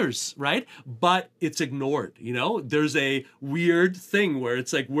the others, right? But it's ignored. You know, there's a weird thing where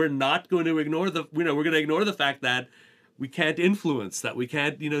it's like we're not going to ignore we're going to ignore the fact that we can't influence, that we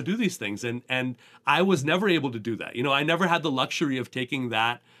can't, do these things. And I was never able to do that. You know, I never had the luxury of taking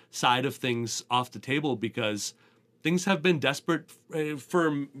that side of things off the table because things have been desperate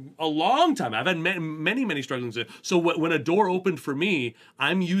for a long time. I've had many struggles. So when a door opened for me,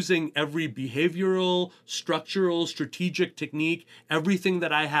 I'm using every behavioral, structural, strategic technique, everything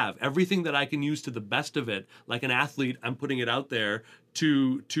that I have, everything that I can use to the best of it. Like an athlete, I'm putting it out there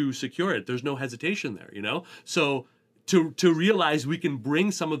to secure it. There's no hesitation there, So to realize we can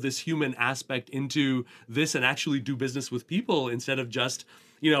bring some of this human aspect into this and actually do business with people instead of just,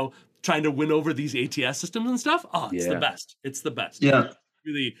 trying to win over these ATS systems and stuff. Oh, it's the best. It's the best. Yeah.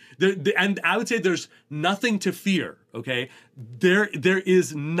 Really. And I would say there's nothing to fear. Okay. There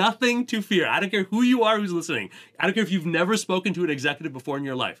is nothing to fear. I don't care who you are who's listening. I don't care if you've never spoken to an executive before in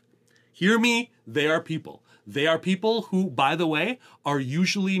your life. Hear me. They are people. They are people who, by the way, are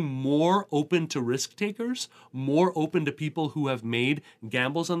usually more open to risk takers, more open to people who have made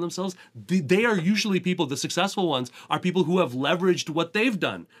gambles on themselves. They are usually people, the successful ones, are people who have leveraged what they've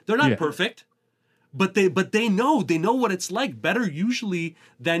done. They're not perfect, but they know what it's like better usually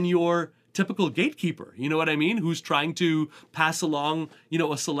than your typical gatekeeper. You know what I mean? Who's trying to pass along,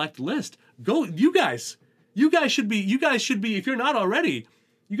 a select list. Go, you guys should be, if you're not already,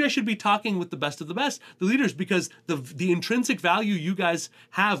 you guys should be talking with the best of the best, the leaders, because the intrinsic value you guys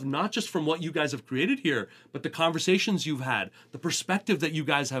have, not just from what you guys have created here, but the conversations you've had, the perspective that you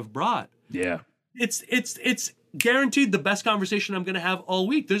guys have brought. Yeah. It's guaranteed the best conversation I'm going to have all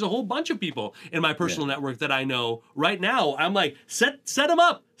week. There's a whole bunch of people in my personal network that I know right now. I'm like, set them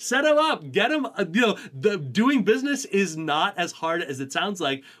up, get them. Doing business is not as hard as it sounds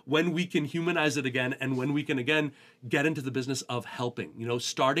like when we can humanize it again, and when we can again get into the business of helping.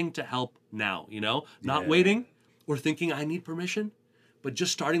 Starting to help now. Not waiting or thinking I need permission, but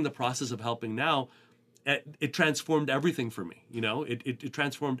just starting the process of helping now. It transformed everything for me. It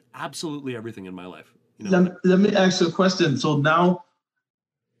transformed absolutely everything in my life. Let me ask you a question. So now,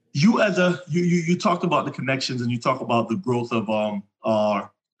 you talked about the connections, and you talk about the growth of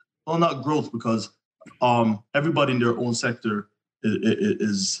not growth, because everybody in their own sector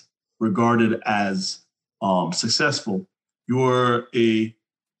is regarded as successful. You're a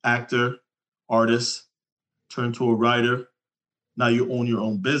actor, artist, turned to a writer. Now you own your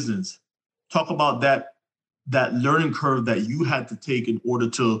own business. Talk about that learning curve that you had to take in order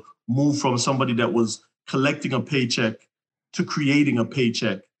to move from somebody that was collecting a paycheck to creating a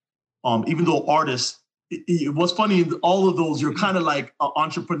paycheck. Even though artists, what's funny in all of those, you're kind of like an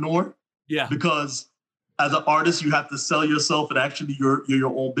entrepreneur. Yeah. Because as an artist, you have to sell yourself, and actually you're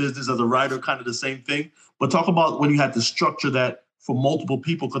your own business. As a writer, kind of the same thing. But talk about when you had to structure that for multiple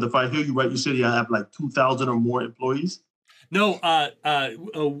people. Because if I hear you right, you said you have like 2,000 or more employees. No,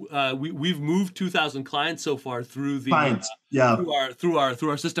 we've moved 2,000 clients so far through the through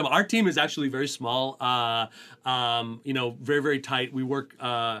our system. Our team is actually very small. Very, very tight. We work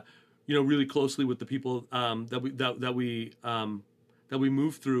really closely with the people that we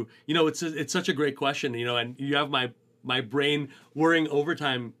move through. It's such a great question. And you have my brain whirring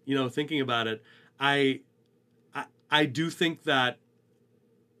overtime. Thinking about it. I do think that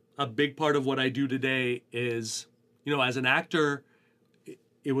a big part of what I do today is, as an actor,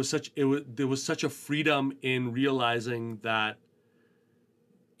 there was such a freedom in realizing that,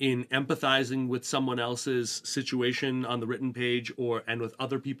 in empathizing with someone else's situation on the written page, and with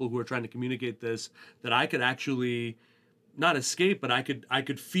other people who are trying to communicate this, that I could actually not escape, but I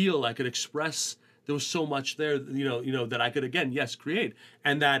could feel, I could express. There was so much there, that I could, again, yes, create,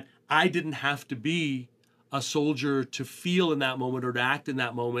 and that I didn't have to be a soldier to feel in that moment or to act in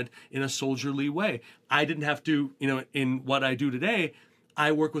that moment in a soldierly way. I didn't have to, in what I do today,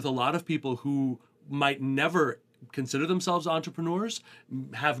 I work with a lot of people who might never consider themselves entrepreneurs,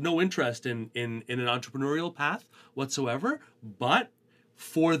 have no interest in an entrepreneurial path whatsoever, but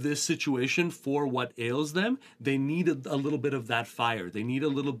for this situation, for what ails them, they need a little bit of that fire. They need a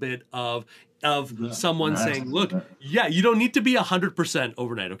little bit of someone saying, look, you don't need to be 100%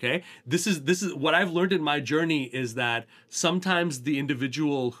 overnight, okay? This is what I've learned in my journey, is that sometimes the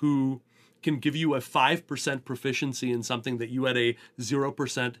individual who can give you a 5% proficiency in something that you had a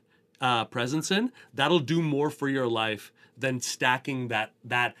 0% presence in, that'll do more for your life than stacking that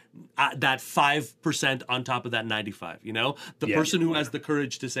 5% on top of that 95. The person who has the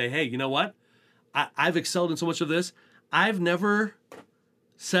courage to say, hey, you know what? I've excelled in so much of this. I've never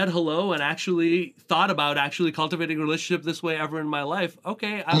said hello and actually thought about actually cultivating a relationship this way ever in my life.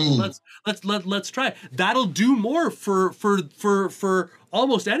 Okay, let's try. That'll do more for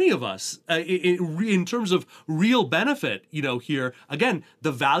almost any of us in terms of real benefit. Here again,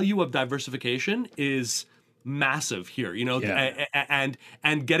 the value of diversification is massive here. And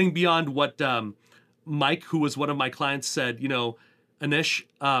getting beyond what Mike, who was one of my clients, said. Anish.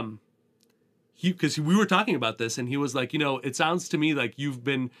 Because we were talking about this, and he was like, it sounds to me like you've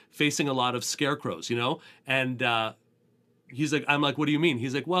been facing a lot of scarecrows, and he's like, I'm like, what do you mean?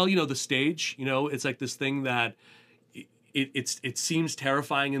 He's like, well, the stage, it's like this thing that it seems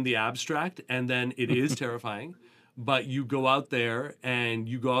terrifying in the abstract, and then it is terrifying, but you go out there, and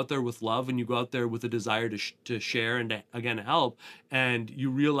you go out there with love, and you go out there with a desire to share and to, again, help, and you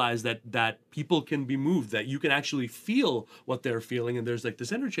realize that people can be moved, that you can actually feel what they're feeling, and there's like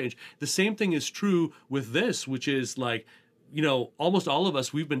this interchange. The same thing is true with this, which is like, almost all of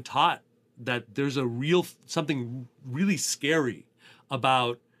us, we've been taught that there's something really scary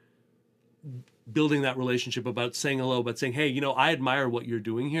about building that relationship, about saying hello, about saying, hey, I admire what you're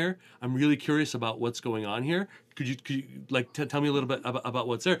doing here. I'm really curious about what's going on here. Could you like tell me a little bit about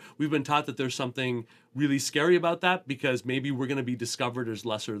what's there? We've been taught that there's something really scary about that, because maybe we're going to be discovered as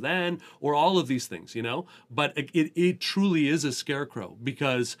lesser than, or all of these things, but it truly is a scarecrow,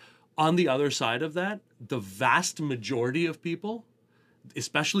 because on the other side of that, the vast majority of people,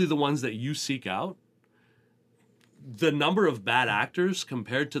 especially the ones that you seek out, the number of bad actors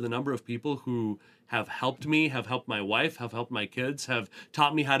compared to the number of people who have helped me, have helped my wife, have helped my kids, have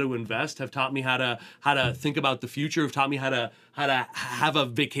taught me how to invest, have taught me how to think about the future, have taught me how to have a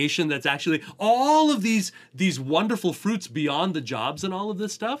vacation that's actually all of these wonderful fruits beyond the jobs and all of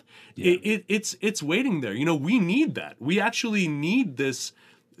this stuff. Yeah. It's waiting there. You know, we need that. We actually need this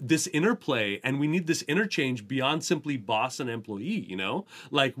interplay, and we need this interchange beyond simply boss and employee. You know,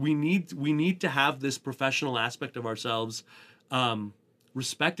 like we need to have this professional aspect of ourselves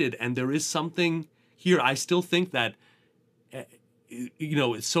respected, and there is something here. I still think that, you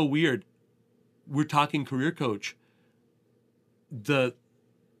know, it's so weird. We're talking career coach. The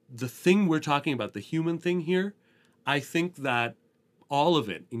thing we're talking about, the human thing here, I think that all of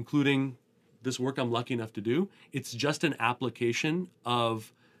it, including this work I'm lucky enough to do, it's just an application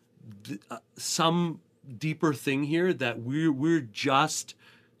of some deeper thing here that we're just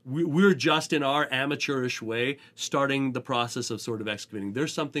in our amateurish way starting the process of sort of excavating.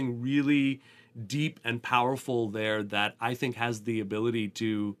 There's something really deep and powerful there that I think has the ability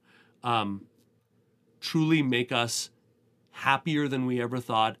to truly make us happier than we ever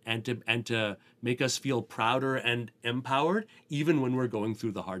thought, and to make us feel prouder and empowered even when we're going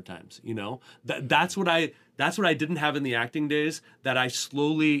through the hard times. You know, that's what I didn't have in the acting days, that I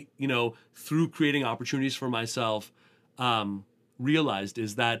slowly, you know, through creating opportunities for myself, realized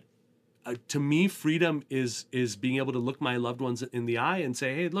is that to me, freedom is being able to look my loved ones in the eye and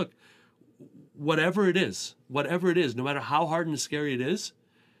say, hey, look, whatever it is, no matter how hard and scary it is,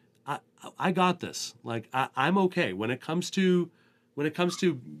 I got this. Like I'm okay when it comes to,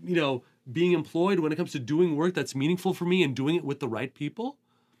 you know, being employed, when it comes to doing work that's meaningful for me and doing it with the right people.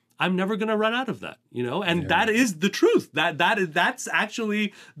 I'm never going to run out of that, you know, and that is the truth. That's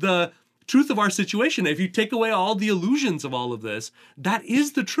actually the truth of our situation. If you take away all the illusions of all of this, that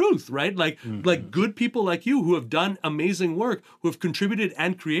is the truth, right? Like, like good people like you who have done amazing work, who have contributed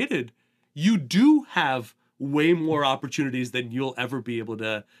and created, you do have way more opportunities than you'll ever be able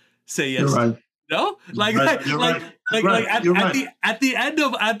to say yes. You're right. To. No, like, at the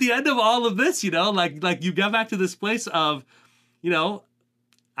end of all of this, you know, like you get back to this place of, you know,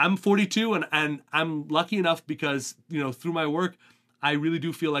 I'm 42 and I'm lucky enough because, you know, through my work, I really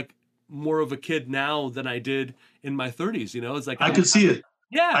do feel like more of a kid now than I did in my 30s. You know, it's like I could see it.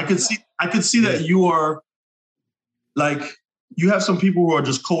 Yeah, I could see that you are like, you have some people who are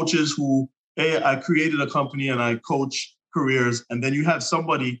just coaches who, hey, I created a company and I coach careers, and then you have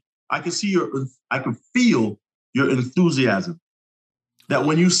somebody. I can feel your enthusiasm. That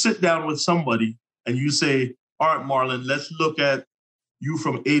when you sit down with somebody and you say, all right, Marlon, let's look at you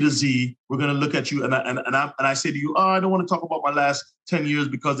from A to Z. We're going to look at you. And I say to you, oh, I don't want to talk about my last 10 years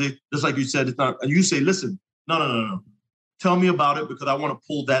because just like you said, it's not. And you say, listen, no. Tell me about it, because I want to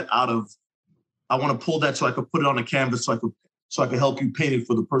pull that so I could put it on a canvas so I could help you paint it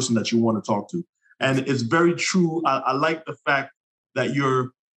for the person that you want to talk to. And it's very true. I like the fact that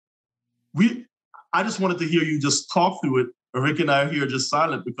I just wanted to hear you just talk through it. Rick and I are here just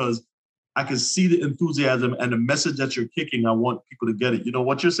silent because I can see the enthusiasm and the message that you're kicking. I want people to get it. You know,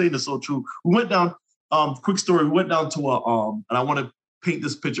 what you're saying is so true. We went down, quick story, we went down to and I want to paint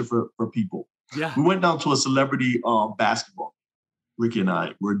this picture for people. Yeah. We went down to a celebrity basketball. Ricky and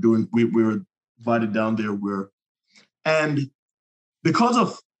I we were invited down there. And because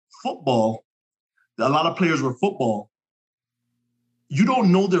of football, a lot of players were football. You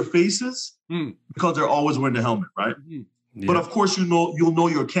don't know their faces because they're always wearing the helmet, right? Mm-hmm. Yeah. But of course, you'll know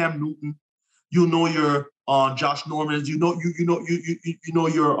your Cam Newton, you'll know your Josh Normans, you know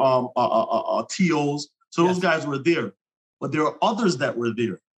your TOs. So those guys were there, but there are others that were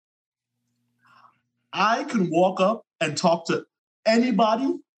there. I can walk up and talk to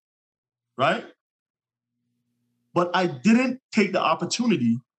anybody, right? But I didn't take the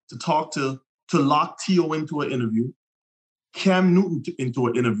opportunity to talk to lock T.O. into an interview, Cam Newton into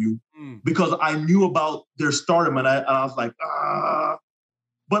an interview, because I knew about their stardom, and I was like,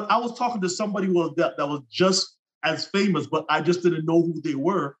 But I was talking to somebody that was just as famous, but I just didn't know who they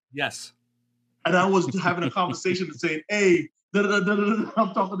were. Yes. And I was having a conversation and saying, hey, da-da-da-da-da-da.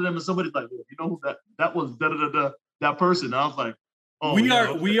 I'm talking to them, and somebody's like, you know who that was da-da-da-da, that person. And I was like, oh, we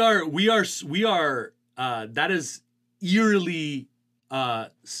are that is eerily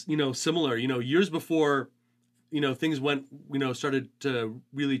similar. You know, years before, things started to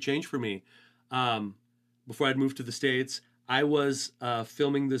really change for me. Before I'd moved to the States, I was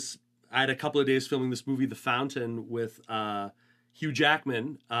filming this. I had a couple of days filming this movie, The Fountain, with Hugh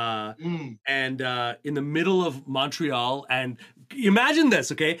Jackman, and in the middle of Montreal, and imagine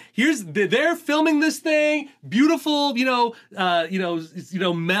this, okay? They're filming this thing, beautiful, Mel's,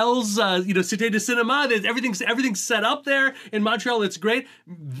 Cité de Cinema. Everything's set up there in Montreal. It's great.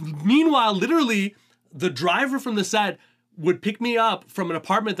 Meanwhile, literally, the driver from the set would pick me up from an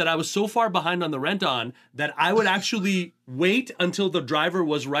apartment that I was so far behind on the rent on that I would actually wait until the driver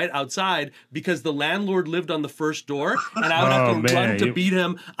was right outside because the landlord lived on the first door and I would have to run to beat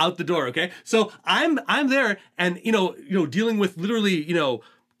him out the door. Okay. So I'm there and, dealing with literally,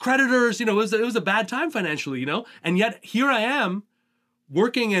 creditors, it was a bad time financially, and yet here I am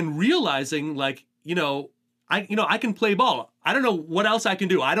working and realizing like, I can play ball. I don't know what else I can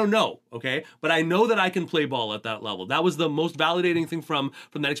do. I don't know, okay? But I know that I can play ball at that level. That was the most validating thing from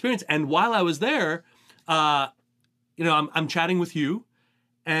that experience. And while I was there, I'm chatting with you,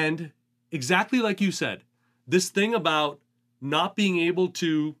 and exactly like you said, this thing about not being able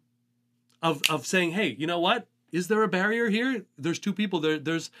to, of saying, hey, you know what? Is there a barrier here? There's two people.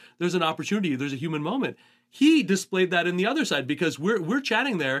 There's an opportunity. There's a human moment. He displayed that in the other side because we're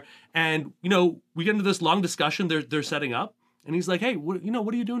chatting there, and we get into this long discussion. They're setting up, and he's like, "Hey, what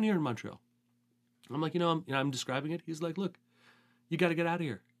are you doing here in Montreal?" I'm like, I'm describing it. He's like, "Look, you got to get out of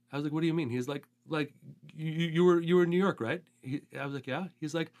here." I was like, "What do you mean?" He's like you were in New York, right? I was like, "Yeah."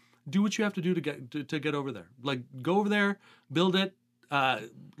 He's like, "Do what you have to do to get over there. Like, go over there, build it,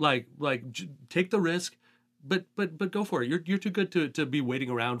 take the risk." But go for it. You're too good to be waiting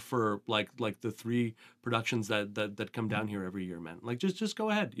around for like the 3 productions that come down here every year, man. Like just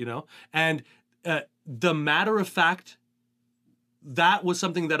go ahead, And the matter of fact, that was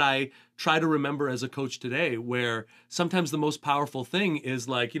something that I try to remember as a coach today, where sometimes the most powerful thing is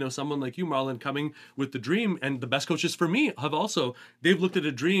like, someone like you, Marlon, coming with the dream. And the best coaches for me they've looked at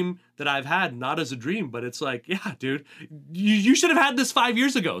a dream that I've had, not as a dream, but it's like, yeah, dude, you should have had this 5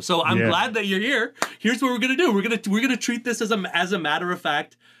 years ago. So I'm glad that you're here. Here's what we're going to do. We're going to treat this as a matter of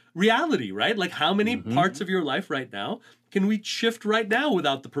fact reality, right? Like how many parts of your life right now can we shift right now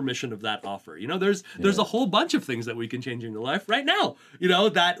without the permission of that offer? There's a whole bunch of things that we can change in your life right now,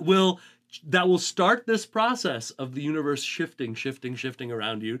 that will start this process of the universe shifting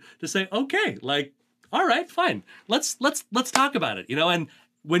around you to say, okay, like, all right, fine. Let's talk about it, And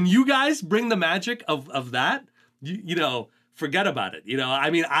when you guys bring the magic of that, forget about it. I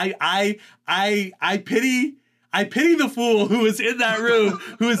mean, I pity the fool who is in that room,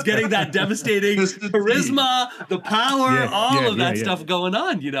 who is getting that devastating charisma, the power, all of that stuff going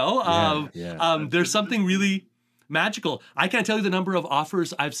on, There's something really magical. I can't tell you the number of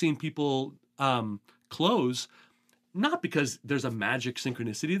offers I've seen people close, not because there's a magic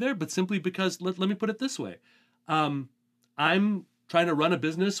synchronicity there, but simply because, let me put it this way. I'm trying to run a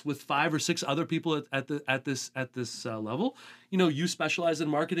business with 5 or 6 other people at this level. You specialize in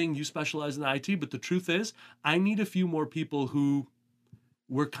marketing, you specialize in IT, but the truth is, I need a few more people who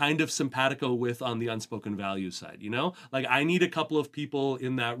we're kind of simpatico with on the unspoken value side, Like I need a couple of people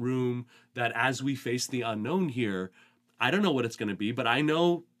in that room that as we face the unknown here, I don't know what it's going to be, but I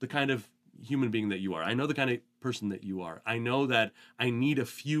know the kind of human being that you are. I know the kind of person that you are. I know that I need a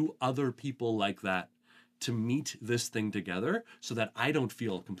few other people like that to meet this thing together so that I don't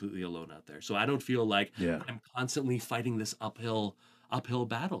feel completely alone out there. So I don't feel like I'm constantly fighting this uphill battle,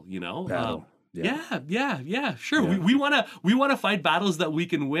 Battle. Sure. Yeah. We want to fight battles that we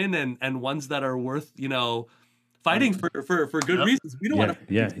can win and ones that are worth, fighting for good reasons. We don't want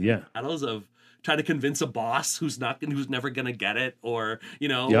to fight battles of trying to convince a boss who's never going to get it, or,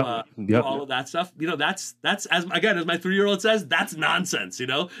 all of that stuff. That's as my 3-year-old says, that's nonsense. You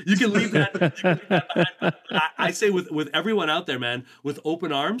can leave that, behind. I say with everyone out there, man, with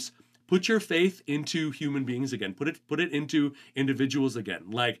open arms, put your faith into human beings again. Put it into individuals again.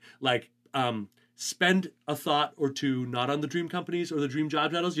 Spend a thought or two not on the dream companies or the dream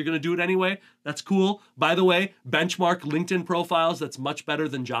job titles. You're going to do it anyway. That's cool. By the way, benchmark LinkedIn profiles. That's much better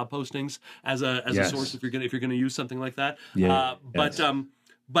than job postings as a source if you're going to use something like that.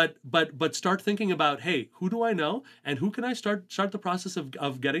 But start thinking about, hey, who do I know and who can I start the process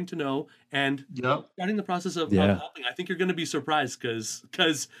of getting to know and starting the process of helping. I think you're going to be surprised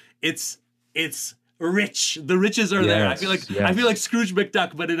because it's rich. The riches are there. I feel like Scrooge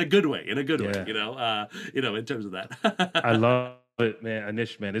McDuck, but in a good way. In terms of that. I love it, man.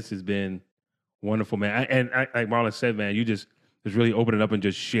 Anish, man, this has been wonderful, man. And like Marlon said, man, you just really opening up and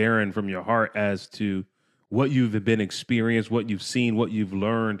just sharing from your heart as to what you've been experienced, what you've seen, what you've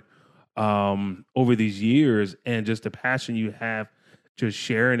learned over these years, and just the passion you have just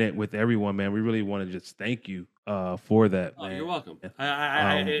sharing it with everyone, man. We really want to just thank you for that. Oh, man. You're welcome.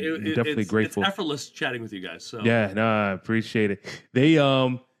 Definitely grateful. It's effortless chatting with you guys. So I appreciate it. They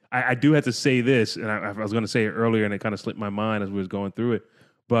I do have to say this, and I was going to say it earlier, and it kind of slipped my mind as we was going through it.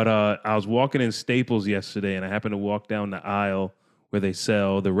 But I was walking in Staples yesterday, and I happened to walk down the aisle where they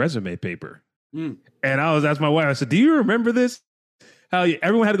sell the resume paper. And I was asking my wife, I said, do you remember this? How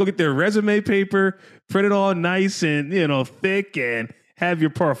everyone had to go get their resume paper, print it all nice and, thick, and have your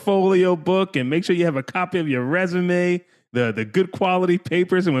portfolio book, and make sure you have a copy of your resume, the good quality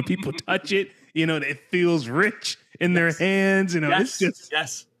papers. And when people touch it, it feels rich in their hands. It's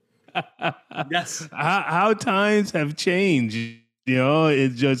just yes. How times have changed.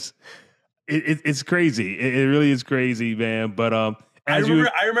 It's just it's crazy. It really is crazy, man. But I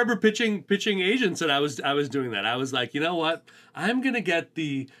remember pitching agents, and I was doing that. I was like, you know what? I'm gonna get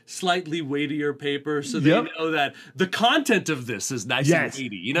the slightly weightier paper so they know that the content of this is nice and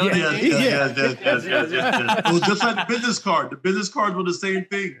weighty. You know what I mean? Yes. It was just like the business card. The business cards were the same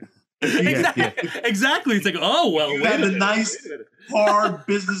thing. Exactly. It's like, oh well, you had a nice hard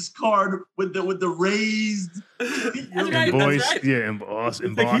business card with the raised voice, embossed.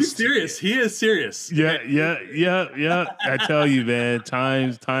 Like, he's serious. He is serious. Yeah. I tell you, man,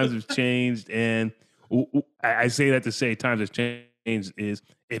 times have changed, and I say that to say times have changed is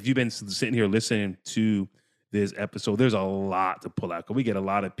if you've been sitting here listening to this episode, there's a lot to pull out. 'Cause we get a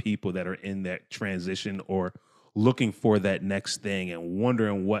lot of people that are in that transition or looking for that next thing and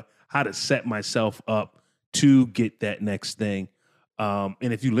wondering how to set myself up to get that next thing. And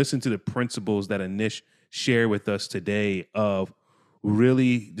if you listen to the principles that Anish shared with us today of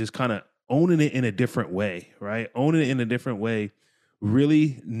really just kind of owning it in a different way, right? Owning it in a different way,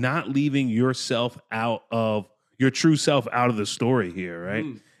 really not leaving yourself out of your true self out of the story here, right?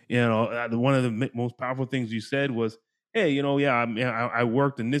 One of the most powerful things you said was, hey, I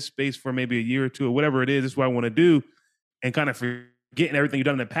worked in this space for maybe a year or two or whatever it is. This is what I want to do. And kind of forgetting everything you've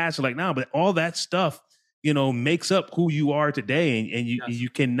done in the past. You're like, no, but all that stuff, makes up who you are today. And you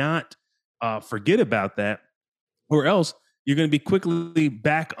cannot forget about that, or else you're going to be quickly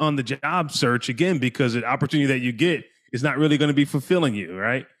back on the job search again, because the opportunity that you get is not really going to be fulfilling you,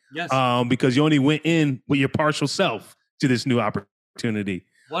 right? Yes. Because you only went in with your partial self to this new opportunity.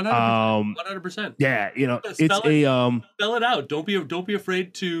 100%. Yeah, spell it out. Don't be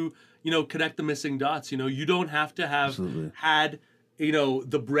afraid to connect the missing dots. You don't have to have had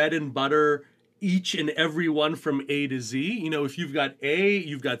the bread and butter each and every one from A to Z. If you've got A,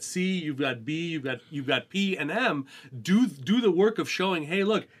 you've got C, you've got B, you've got P and M. Do the work of showing, hey,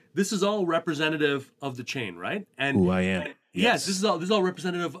 look, this is all representative of the chain, right? And who I am. Yes, this is all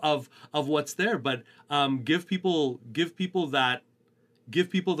representative of what's there. But give people the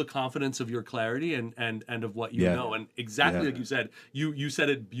confidence of your clarity and of what you know. And exactly like you said, you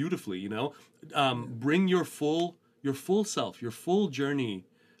said it beautifully. Bring your full self, your full journey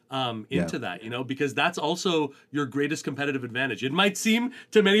into that, because that's also your greatest competitive advantage. It might seem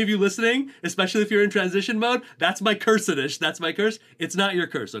to many of you listening, especially if you're in transition mode, that's my curse, Anish. That's my curse. It's not your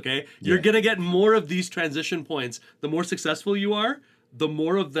curse, okay? You're going to get more of these transition points. The more successful you are, the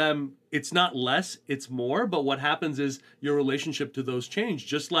more of them, it's not less, it's more. But what happens is your relationship to those change.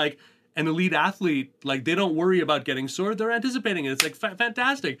 Just like an elite athlete, like, they don't worry about getting sore. They're anticipating it. It's like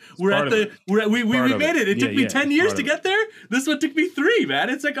fantastic. We made it. It took me 10 years to get there. This one took me 3, man.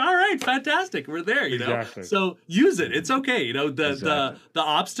 It's like, all right, fantastic. We're there, Exactly. So use it. It's okay. The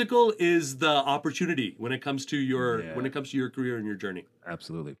obstacle is the opportunity when it comes to your career and your journey.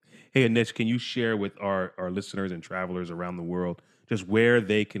 Absolutely. Hey, Anish, can you share with our listeners and travelers around the world just where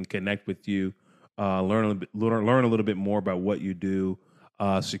they can connect with you, learn a little bit more about what you do,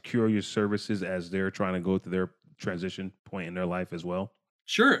 secure your services as they're trying to go through their transition point in their life as well?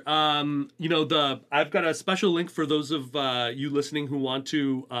 Sure. I've got a special link for those of you listening who want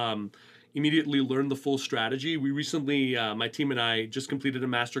to immediately learn the full strategy. We recently, my team and I, just completed a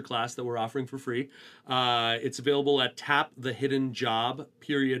masterclass that we're offering for free. It's available at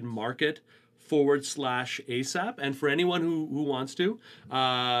tapthehiddenjob.market/ASAP. And for anyone who wants to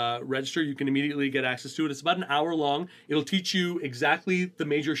register, you can immediately get access to it. It's about an hour long. It'll teach you exactly the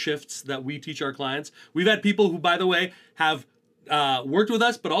major shifts that we teach our clients. We've had people who, by the way, have worked with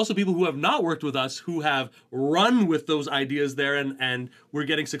us, but also people who have not worked with us who have run with those ideas there, and we're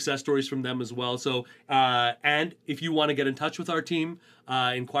getting success stories from them as well. So, and if you want to get in touch with our team,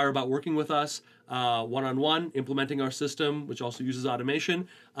 inquire about working with us, one-on-one, implementing our system, which also uses automation,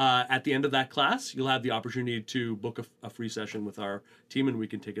 at the end of that class, you'll have the opportunity to book a free session with our team, and we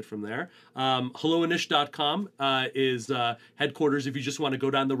can take it from there. HelloAnish.com is headquarters if you just want to go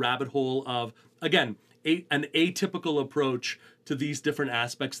down the rabbit hole of, again, an atypical approach to these different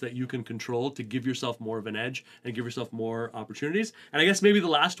aspects that you can control to give yourself more of an edge and give yourself more opportunities. And I guess maybe the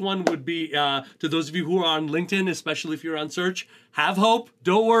last one would be to those of you who are on LinkedIn, especially if you're on search, have hope.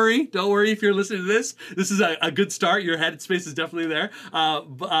 Don't worry if you're listening to this. This is a good start. Your headspace is definitely there.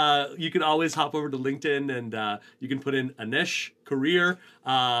 You can always hop over to LinkedIn and you can put in Anish career.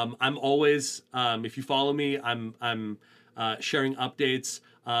 I'm always, if you follow me, I'm sharing updates,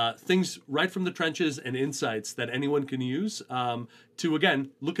 things right from the trenches and insights that anyone can use to, again,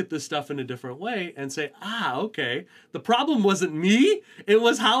 look at this stuff in a different way and say, okay, the problem wasn't me. It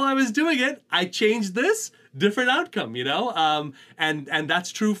was how I was doing it. I changed this, different outcome, and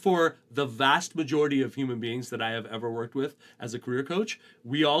that's true for the vast majority of human beings that I have ever worked with as a career coach.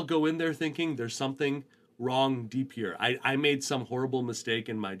 We all go in there thinking there's something wrong deep here. I made some horrible mistake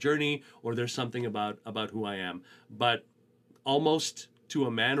in my journey, or there's something about who I am. But almost to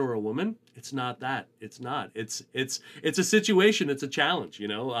a man or a woman, it's not that. It's not. It's a situation. It's a challenge,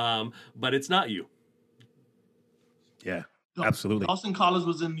 but it's not you. Yeah, absolutely. Dawson College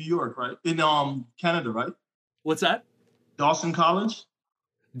was in New York, right? In Canada, right? What's that? Dawson College?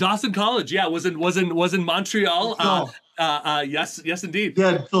 Dawson College, yeah, was in Montreal. No. Yes, indeed.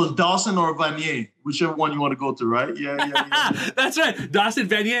 Yeah, so it's Dawson or Vanier, whichever one you want to go to, right? Yeah. That's right, Dawson,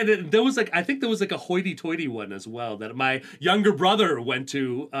 Vanier. There was I think there was a hoity-toity one as well that my younger brother went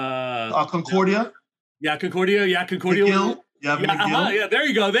to. Concordia. Yeah, Concordia. Yeah, Concordia. McGill. Yeah, yeah. There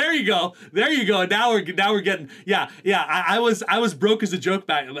you go. Now we're getting. Yeah. I was broke as a joke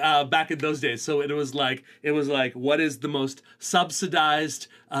back in those days. So it was like, what is the most subsidized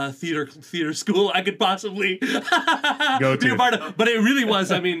theater school I could possibly go to? Be a part of? But it really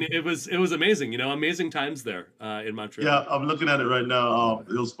was. I mean, it was amazing. Amazing times there in Montreal. Yeah, I'm looking at it right now.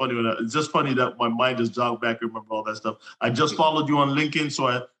 It was funny it's just funny that my mind just jogged back and remember all that stuff. I just followed you on LinkedIn,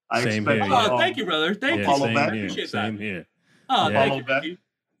 so I Same expect. here, Oh, thank you, brother. Thank you. Follow back. Appreciate Same that. here. Oh, Yeah. thank you. Back.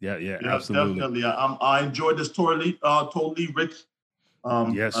 Yeah, Yeah, absolutely. definitely. I enjoyed this totally, Rick.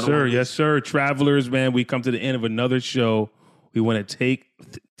 Yes, sir. Travelers, man, we come to the end of another show. We want to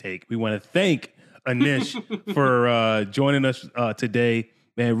we want to thank Anish for joining us today.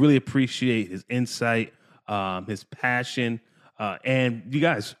 Man, really appreciate his insight, his passion, and you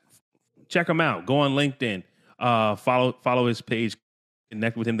guys check him out. Go on LinkedIn, follow his page,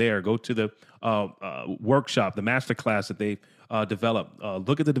 connect with him there. Go to the workshop, the masterclass that they developed.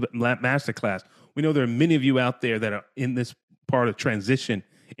 Look at the masterclass. We know there are many of you out there that are in this part of transition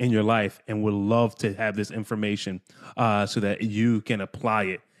in your life and would love to have this information so that you can apply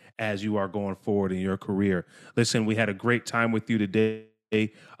it as you are going forward in your career. Listen, we had a great time with you today,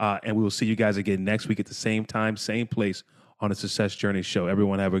 and we will see you guys again next week at the same time, same place on the Success Journey Show.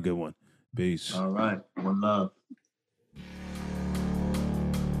 Everyone have a good one. Peace. All right. One love.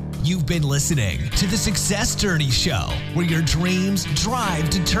 You've been listening to The Success Journey Show, where your dreams, drive,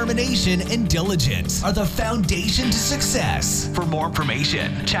 determination, and diligence are the foundation to success. For more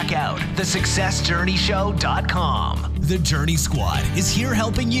information, check out thesuccessjourneyshow.com. The Journey Squad is here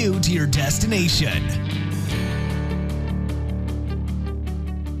helping you to your destination.